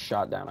 I'm gonna get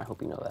shot down. I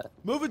hope you know that.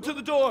 Move it to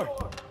the door.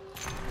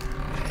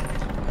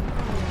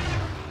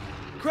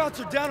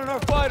 Krauts are down on our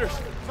fighters.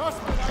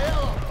 Suspect,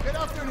 Aiello, get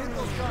up there and hit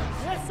those guns.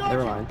 Yes, sir.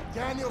 Never mind.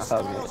 Daniel I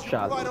thought we Stiles, were you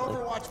shot. provide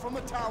overwatch from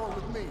the tower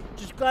with me.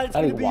 Just glad it's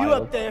That'd gonna be be you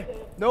wild. up there.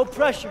 No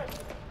pressure.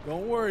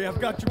 Don't worry, I've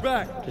got your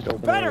back. Just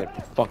open and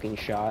get fucking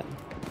shot.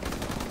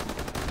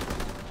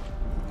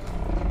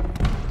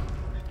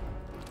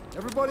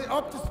 Everybody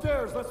up the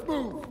stairs, let's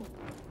move.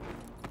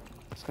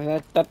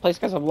 So that place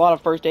has a lot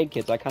of first aid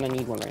kits. I kind of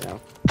need one right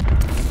now.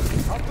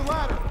 Up the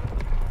ladder.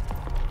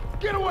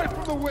 Get away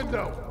from the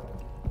window.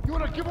 You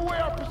want to give away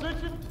our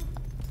position?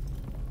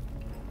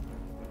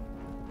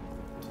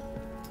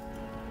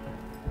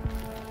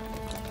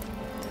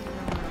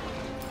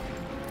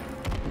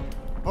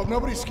 Hope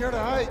nobody's scared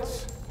of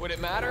heights. Would it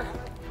matter?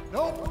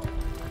 Nope.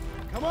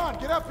 Come on,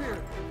 get up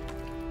here.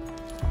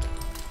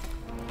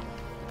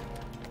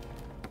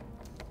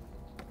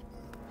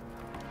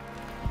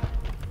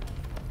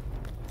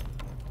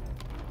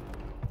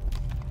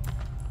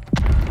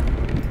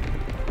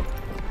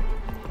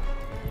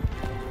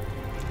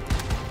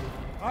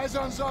 Eyes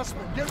on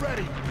Zussman, get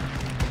ready.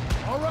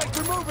 All right,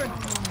 they're moving.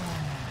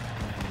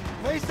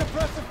 Lay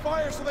suppressive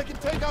fire so they can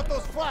take out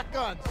those flak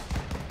guns.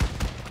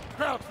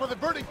 Crouch for the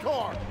burning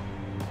car.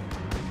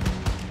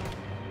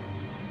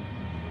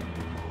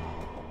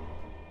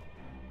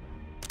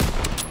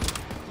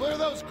 Clear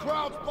those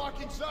crowds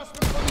blocking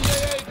Zussman from the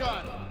AA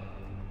gun.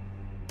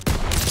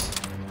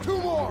 2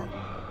 more.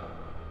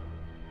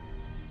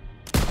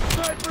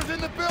 Snipers in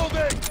the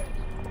building.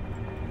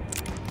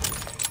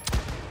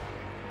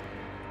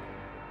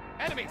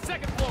 Enemy,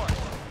 second floor.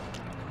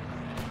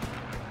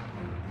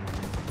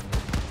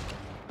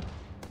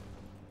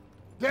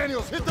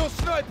 Daniels, hit those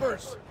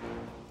snipers!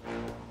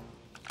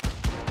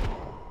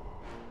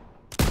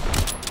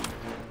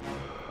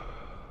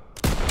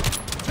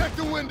 Check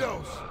the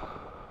windows!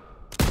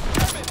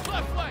 Germans,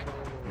 left flank.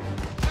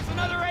 There's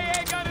another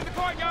AA gun in the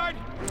courtyard.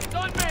 It's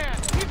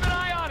unmanned. Keep an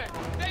eye on it.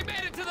 They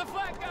made it to the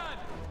flak gun.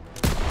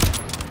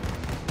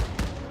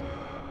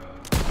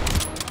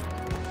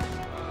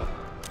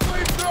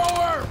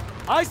 Flamethrower!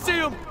 I see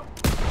him.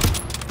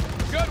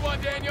 Good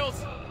one,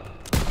 Daniels.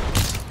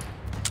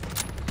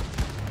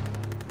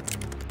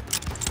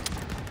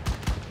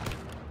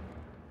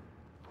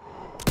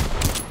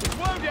 He's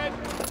wounded.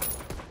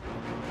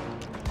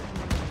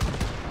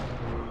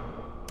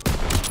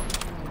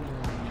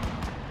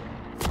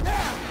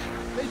 Yeah!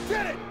 They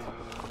did it!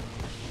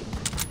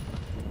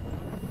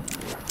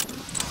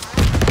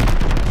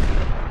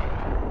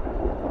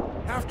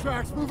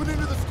 Half-tracks moving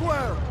into the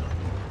square!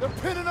 They're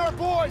pinning our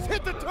boys!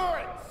 Hit the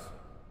turrets!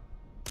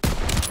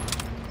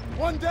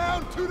 1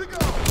 down, 2 to go!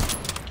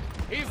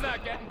 He's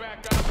not getting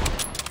back up.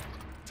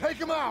 Take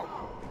him out!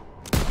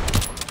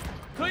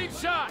 Clean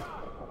shot.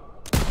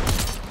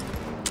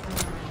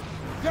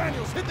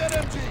 Daniels, hit that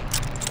MG!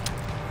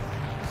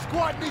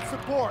 Squad needs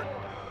support!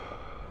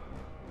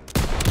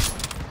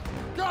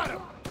 Got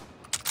him!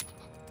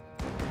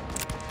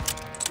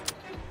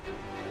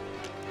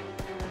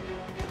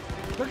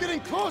 They're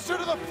getting closer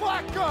to the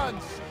flak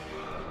guns!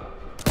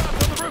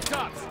 Cops on the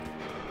rooftops.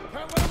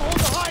 Can't let them hold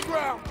the high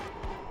ground!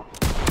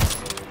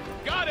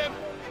 Got him.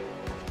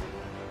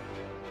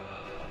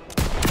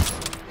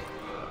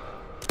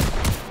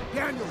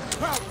 Daniels,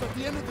 crouched at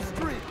the end of the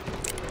street!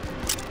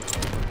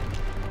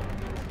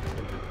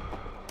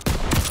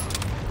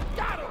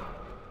 Got him!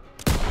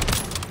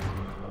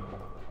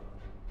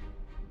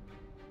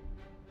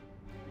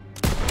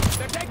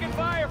 They're taking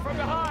fire from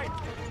behind.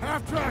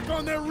 Half-track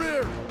on their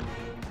rear!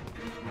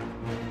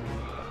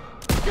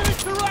 Getting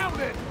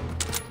surrounded!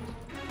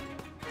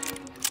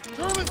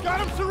 Germans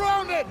got him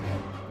surrounded!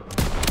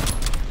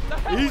 The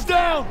hell He's was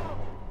down.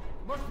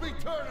 Must be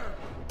Turner!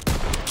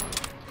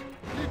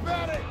 Keep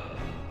at it!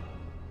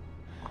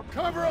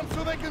 Cover them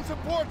so they can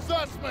support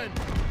Zussman!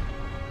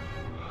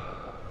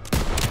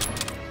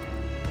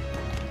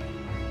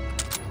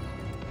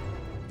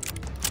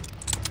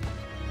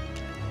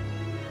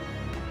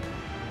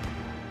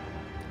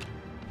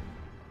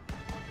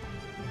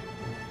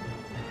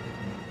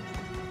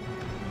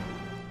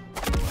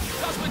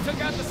 Zussman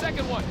took out the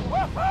second one.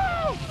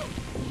 Woohoo!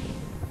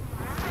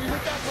 We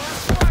hit that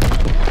last flak,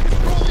 we'll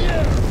control the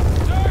air!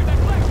 Sir, that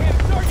black man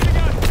is charging a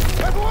gun.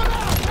 Everyone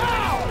out,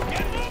 now!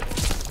 Get them.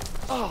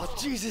 Oh,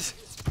 Jesus.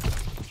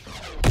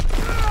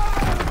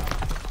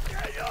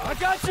 I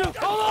got you.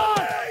 Hold on.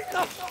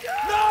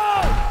 No.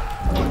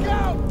 Look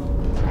out!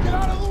 Get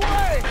out of the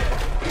way!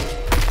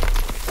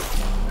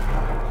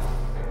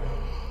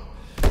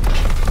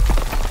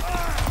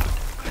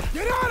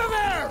 Get out of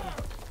there!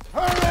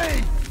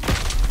 Hurry!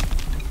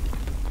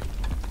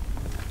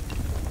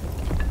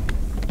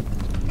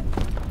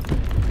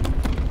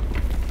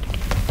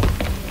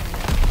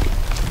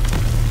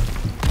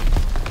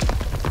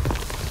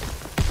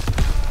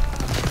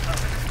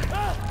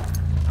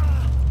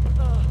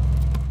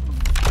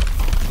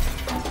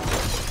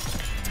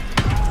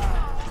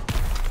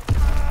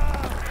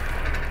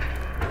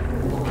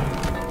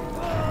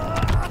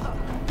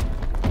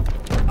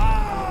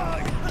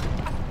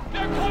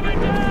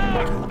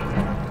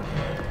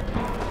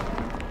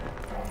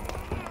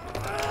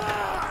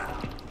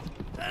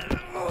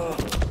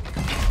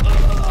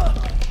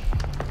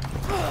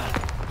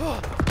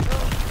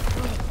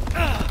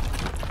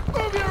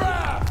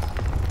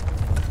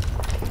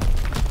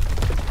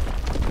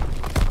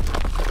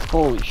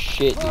 Holy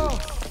shit, dude. Oh,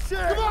 shit.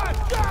 Come on,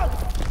 go!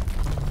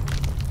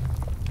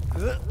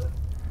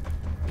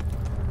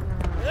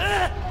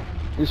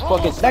 He was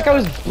fucking. That guy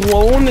was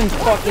blown in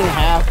fucking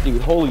half,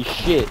 dude. Holy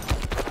shit.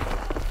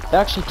 That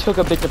actually took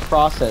a bit to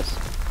process.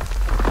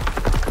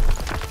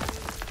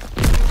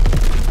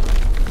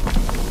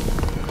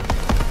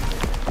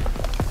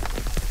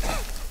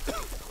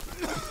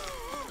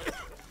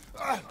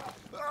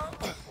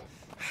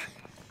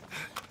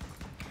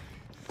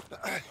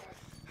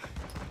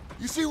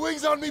 You see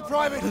wings on me,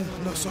 Private?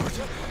 No,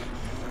 Sergeant.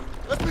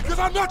 That's because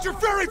I'm not your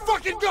fairy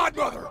fucking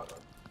godmother!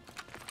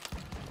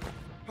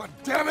 God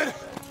damn it!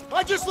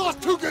 I just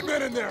lost 2 good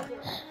men in there!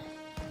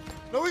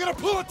 Now we gotta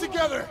pull it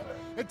together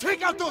and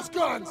take out those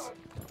guns!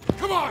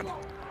 Come on!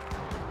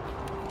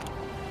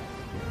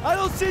 I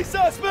don't see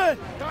suspect!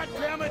 God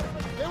damn it!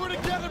 They were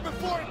together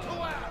before it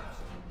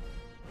collapsed!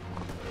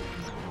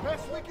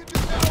 Best we can do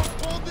now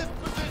is hold this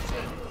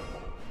position!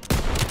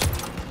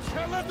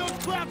 Can't let those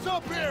traps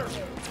up here!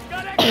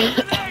 Got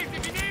extra grenades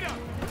if you need them!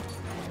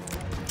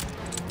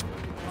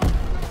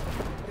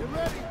 Get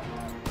ready!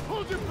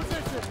 Hold your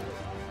position!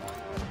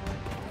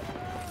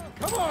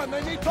 Come on,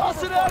 they need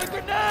Toss it out a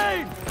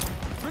grenade!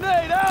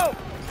 Grenade out!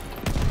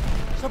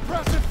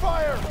 Suppressive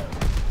fire!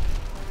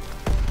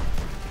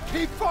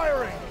 Keep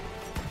firing!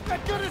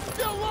 That gun is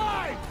still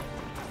live!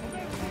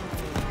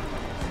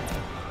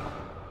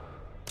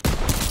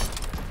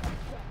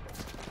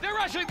 They're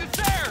rushing the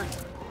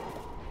stairs!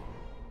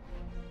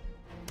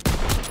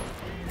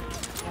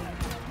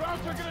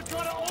 Crowds are gonna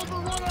try to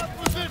overrun our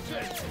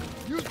position!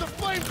 Use the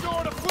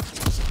flamethrower to put...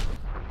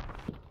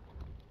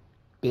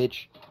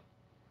 Bitch.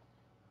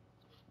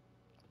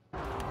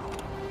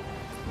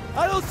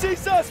 I don't see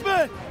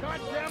suspect! God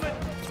damn it!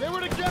 They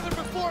were together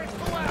before it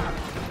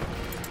collapsed!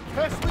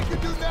 Best we can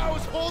do now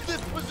is hold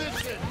this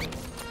position!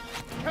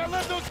 Can't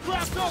let those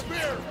traps up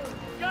here!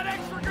 Got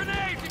extra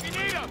grenades if you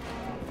need them!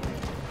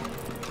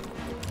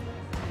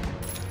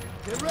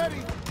 Get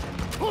ready!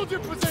 Hold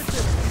your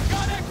position!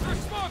 Got extra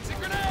smokes and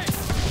grenades!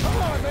 Come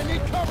on, they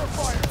need cover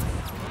fire!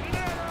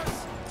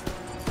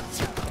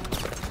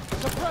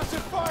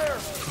 Suppressive fire!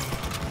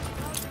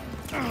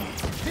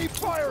 Keep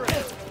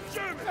firing!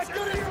 That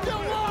gun is still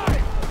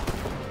live!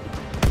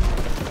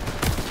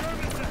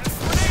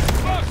 Grenades,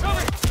 smokes,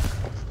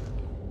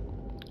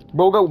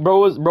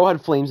 over! Bro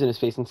had flames in his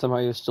face and somehow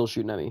he was still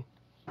shooting at me.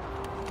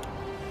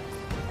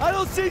 I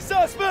don't see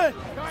suspect!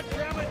 God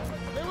damn it!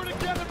 They were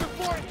together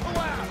before it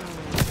collapsed!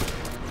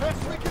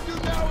 Best we can do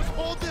now is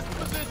hold this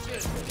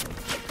position!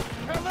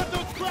 Can't let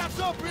those traps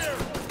up here!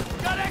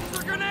 Got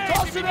extra grenades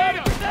Toss if you it need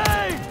out a them!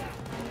 grenade!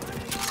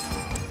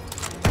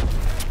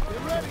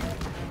 Get ready!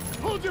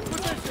 Hold your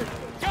position!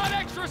 Got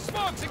extra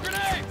smokes and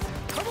grenades!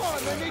 Come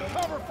on, they need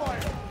cover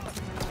fire!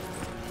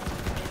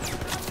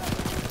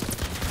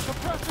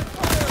 Suppressive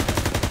fire!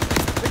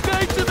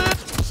 Engage to this!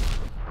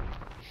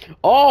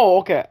 Oh,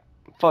 okay.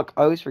 Fuck,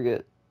 I always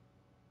forget.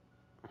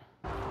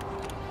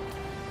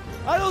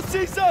 I don't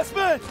see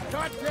suspect!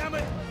 God damn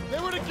it! They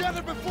were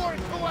together before it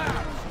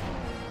collapsed!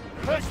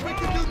 Best we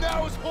can do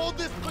now is hold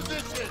this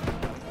position!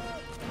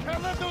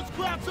 Can't let those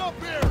traps up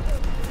here!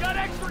 Got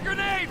extra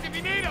grenades if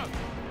you need them!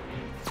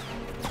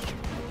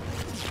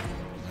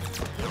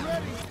 Get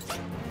ready!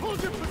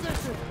 Hold your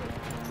position!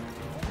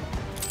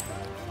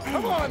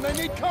 Come on, they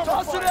need cover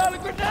Toss fire! it out a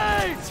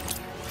grenade!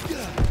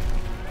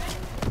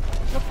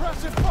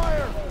 Suppressive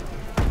fire!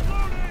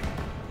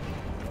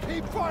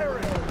 Keep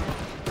firing!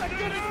 That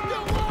gun is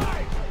still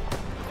live!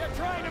 They're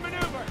trying to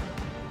maneuver!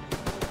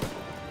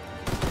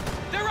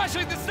 They're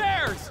rushing the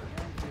stairs!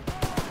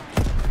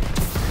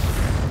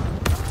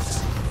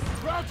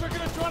 Krauts are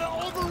gonna try to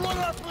overrun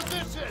our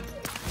position!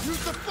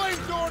 Use the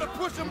flamethrower to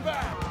push them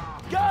back!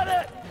 Got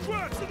it!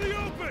 Krauts in the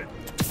open!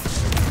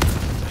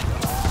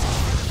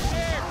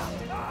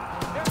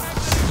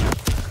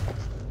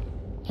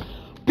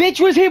 Bitch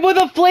was hit with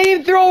a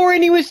flamethrower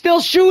and he was still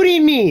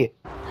shooting me!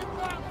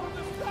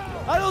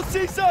 I don't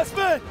see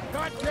suspect!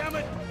 God damn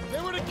it!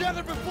 They were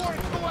together before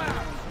it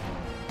collapsed!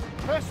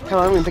 Best we Hell,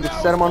 I don't can even do think it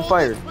now set is him on hold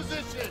fire. this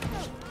position.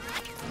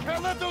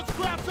 Can't let those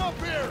traps up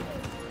here!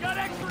 Got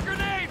extra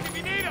grenades if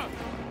you need them!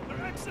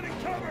 They're exiting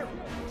cover!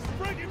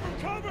 Springing from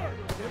cover!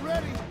 Get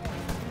ready!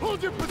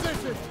 Hold your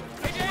position!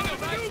 Hey, Daniel,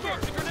 got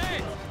smokes and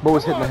grenades! Bro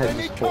was hit in the Come on, head they and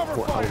just need cover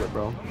held fire. it,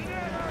 bro.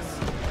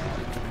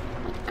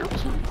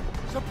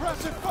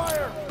 Suppressive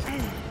fire!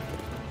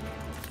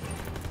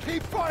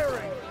 Keep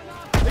firing!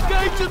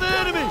 Engage to the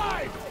enemy!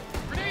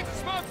 Grenades and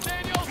smokes,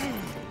 Daniel!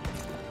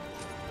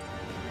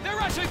 They're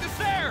rushing the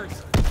stairs!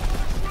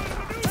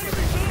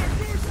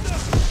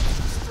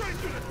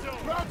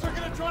 Krauts are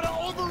gonna try to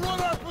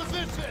overrun our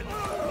position!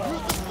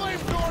 Use the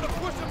flamethrower to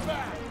push them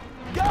back!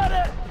 Got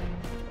it!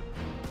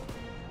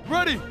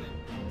 Ready!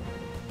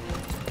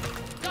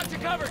 Got you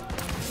covered!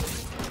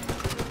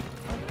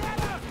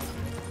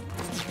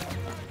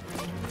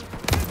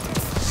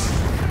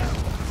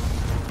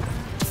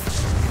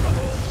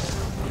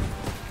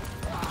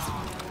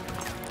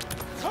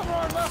 Cover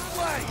our left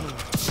flank!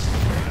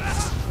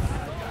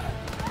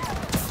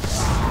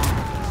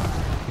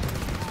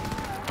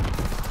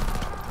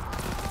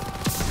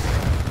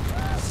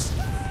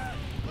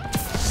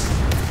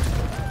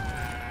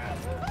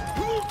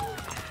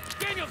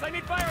 I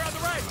need fire on the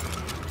right!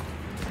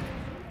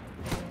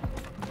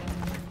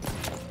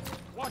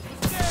 Watch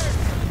the stairs!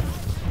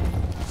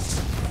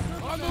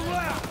 On the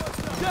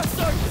left! Yes,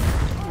 Sergeant!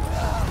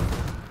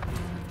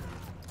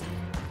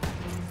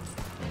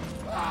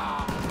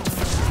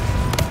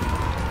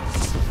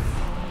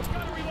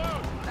 Gotta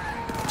reload!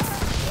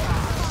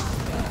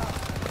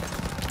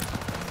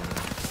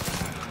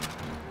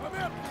 I'm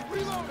empty!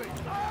 Reloading!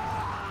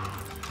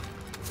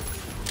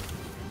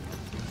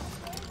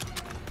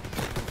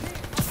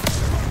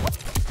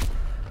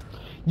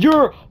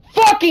 You're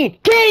fucking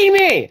kidding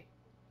me!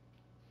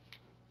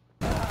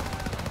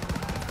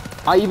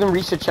 I even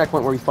reached a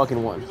checkpoint where he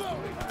fucking won.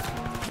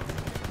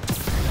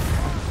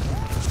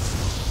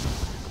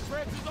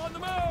 Francis on the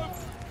move!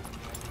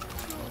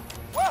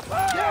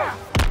 Yeah!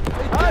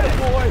 Hide it,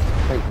 boy!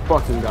 Thank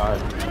fucking God.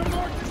 Get a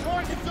marked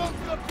target zone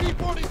for the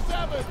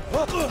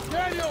P-47!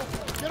 Daniel,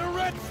 get a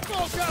red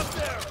smoke out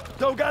there!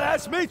 Don't gotta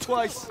ask me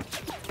twice!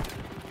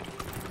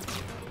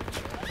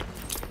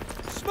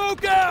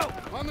 Smoke out!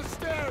 On the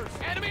stairs!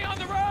 Enemy on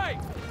the right!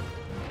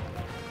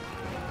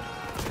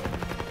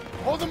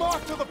 Hold them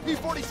off till the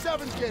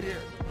P-47s get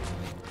here!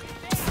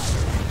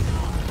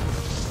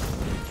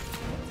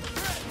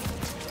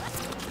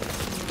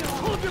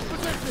 Hold your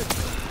position!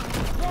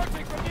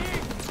 Charging from the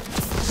east!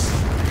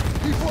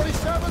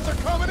 P-47s are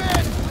coming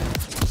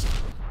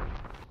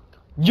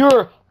in!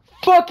 You're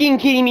fucking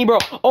kidding me, bro.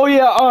 Oh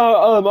yeah,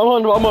 I'm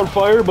on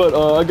fire, but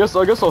I guess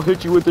I'll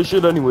hit you with this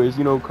shit anyways,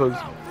 you know, cause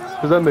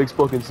that makes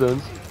fucking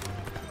sense.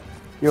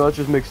 You know, that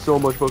just makes so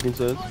much fucking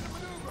sense.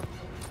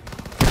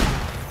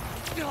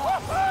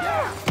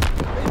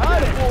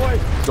 Hide it, boy!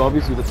 So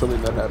obviously that's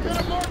something that happens.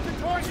 Get a marked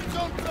target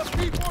zone for the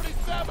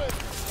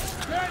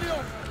P-47!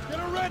 Daniel, get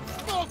a red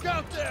smoke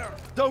out there!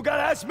 Don't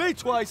gotta ask me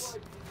twice!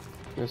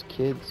 There's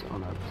kids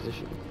on our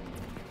position.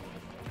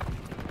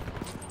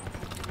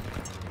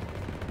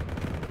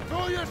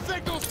 Throw your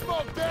signal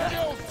smoke,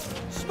 Daniel!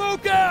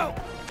 Smoke out!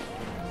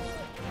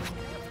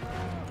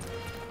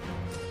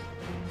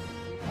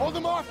 Hold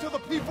them off till the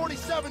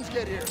P-47s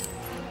get here!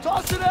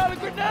 Tossing out a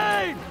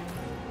grenade!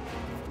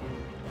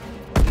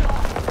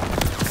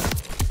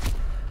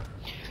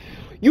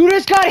 You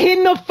just got hit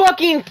in the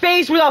fucking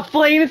face with a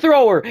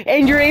flamethrower,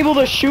 and you're able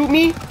to shoot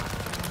me?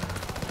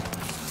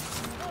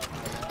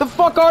 The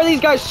fuck are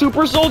these guys,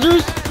 super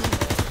soldiers?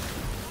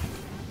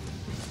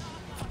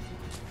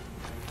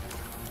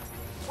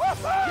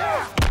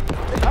 Yeah!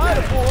 Hide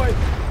it, boy!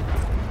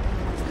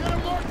 Get a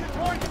marked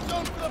target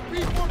zone for the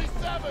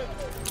P-47!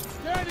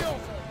 Daniel,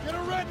 get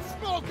a red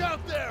smoke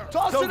out there!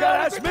 Don't gotta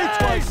ask me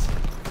twice!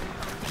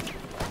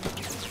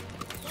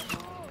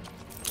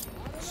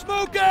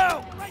 Smoke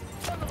out!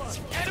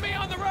 Enemy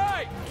on the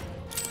right!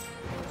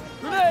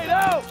 Grenade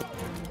out!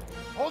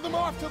 Hold them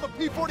off till the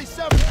P-47s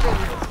get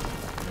here!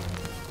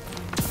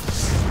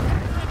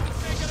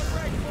 Taking a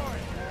break for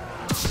it!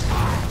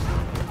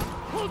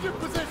 Hold your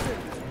position!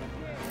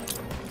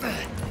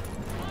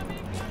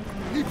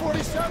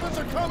 P-47s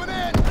are coming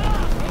in!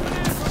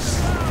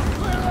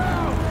 Clear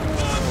out!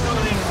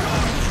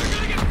 They're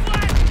gonna get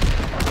flanked!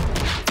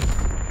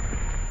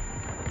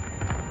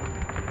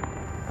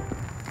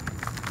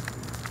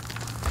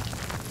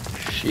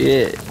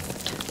 Shit.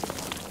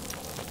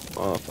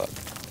 Oh, fuck.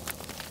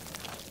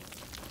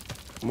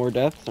 More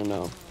deaths or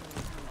no?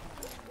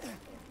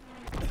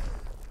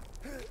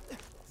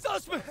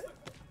 Suspect!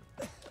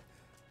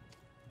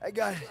 I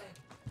got it.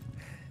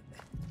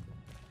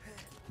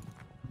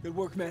 Good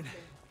work, man.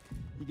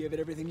 You gave it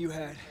everything you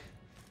had.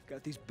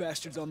 Got these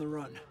bastards on the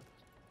run.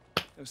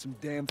 That was some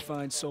damn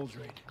fine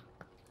soldiering.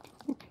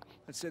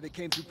 I'd say they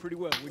came through pretty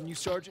well, wouldn't you,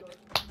 Sergeant?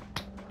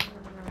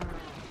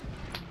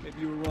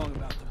 Maybe you were wrong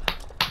about them.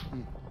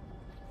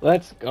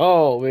 Let's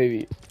go,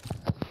 baby.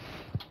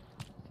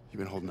 You've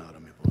been holding out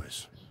on me,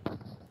 boys.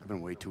 I've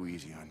been way too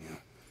easy on you.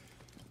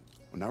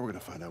 Well, now we're gonna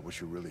find out what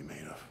you're really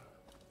made of.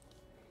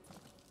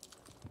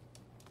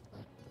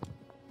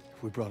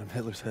 If we brought him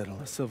Hitler's head on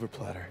a silver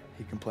platter,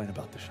 he'd complain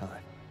about the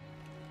shine.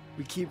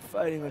 We keep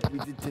fighting like we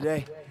did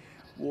today,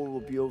 war will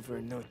be over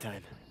in no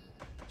time.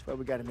 That's why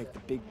we gotta make the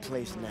big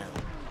plays now.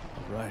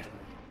 Right.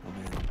 I'm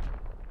in.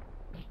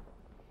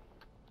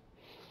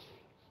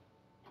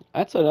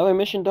 That's another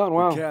mission done.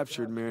 Wow. We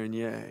captured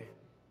Marigny.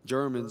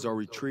 Germans are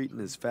retreating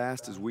as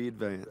fast as we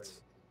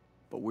advance.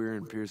 But we're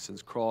in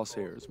Pearson's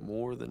crosshairs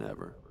more than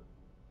ever.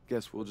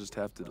 Guess we'll just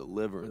have to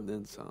deliver and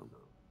then some.